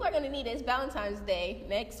because people are going to need it. It's Valentine's Day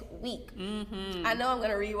next week. Mm-hmm. I know I'm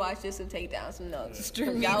going to rewatch this and take down some notes. It's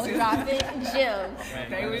true. Y'all was dropping gems.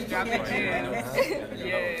 They was dropping gems.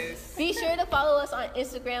 Yes. Be sure to follow us on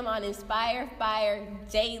Instagram on Inspire Fire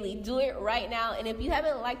Daily. Do it right now. And if you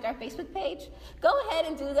haven't liked our Facebook page, go ahead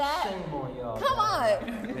and do that. Shame on y'all. Come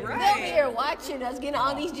on. Right. They'll be here watching us, getting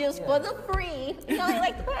all these gems for the free. You know,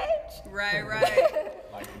 like the page. Right.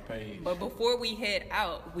 Like the page. But before we head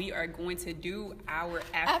out, we are going to do our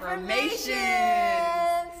affirmations.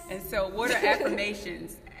 And so, what are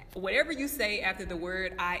affirmations? Whatever you say after the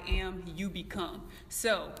word I am, you become.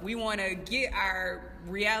 So we want to get our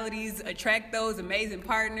realities, attract those amazing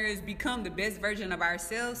partners, become the best version of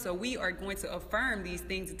ourselves. So we are going to affirm these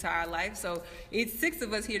things into our life. So it's 6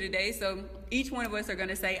 of us here today. So each one of us are going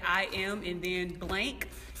to say I am and then blank.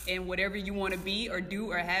 And whatever you want to be or do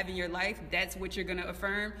or have in your life, that's what you're going to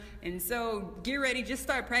affirm. And so get ready. Just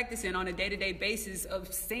start practicing on a day-to-day basis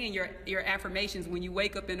of saying your affirmations when you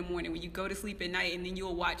wake up in the morning, when you go to sleep at night, and then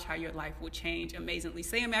you'll watch how your life will change amazingly.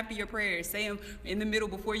 Say them after your prayers. Say them in the middle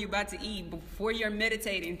before you're about to eat, before you're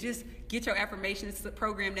meditating. Just get your affirmations,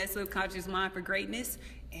 program that subconscious mind for greatness,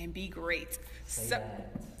 and be great. So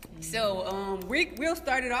we'll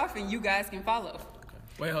start it off, and you guys can follow.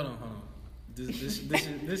 Wait, hold on.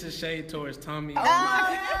 This is shade towards Tommy. No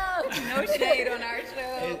shade on our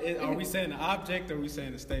show. Are we saying an object or are we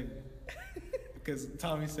saying a statement? Because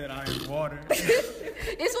Tommy said I am water.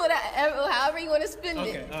 It's however you want to spend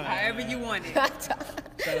it. All right, However you want it. Shout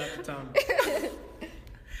out to Tommy.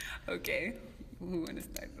 Okay, who want to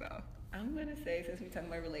start it off? I'm going to say, since we're talking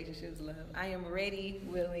about relationships, love, I am ready,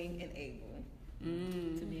 willing, and able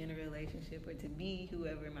to be in a relationship or to be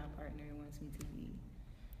whoever my partner wants me to be.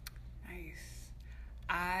 Nice.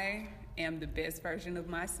 I am the best version of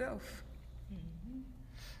myself.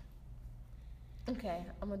 Okay,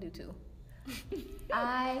 I'm going to do 2.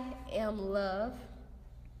 I am love.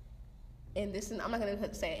 And this is, I'm not going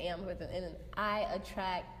to say I am, but I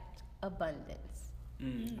attract abundance.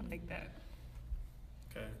 I like that.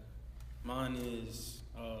 Okay. Mine is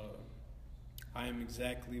I am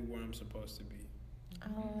exactly where I'm supposed to be. Oh,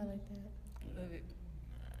 I like that. Love it.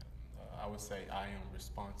 I would say I am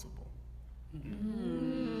responsible.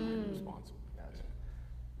 Responsible. Gotcha.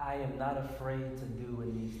 I am not afraid to do what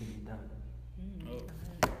needs to be done. I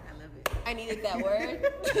love it. I needed that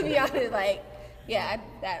word. To be honest,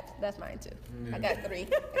 that's mine too. I got 3.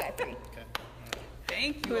 Okay.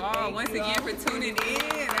 Thank you all once again for tuning in.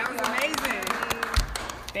 That was amazing.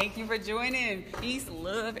 Thank you for joining. Peace,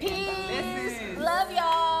 love, and blessings. Love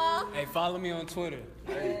y'all. Hey, follow me on Twitter.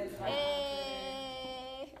 Hey.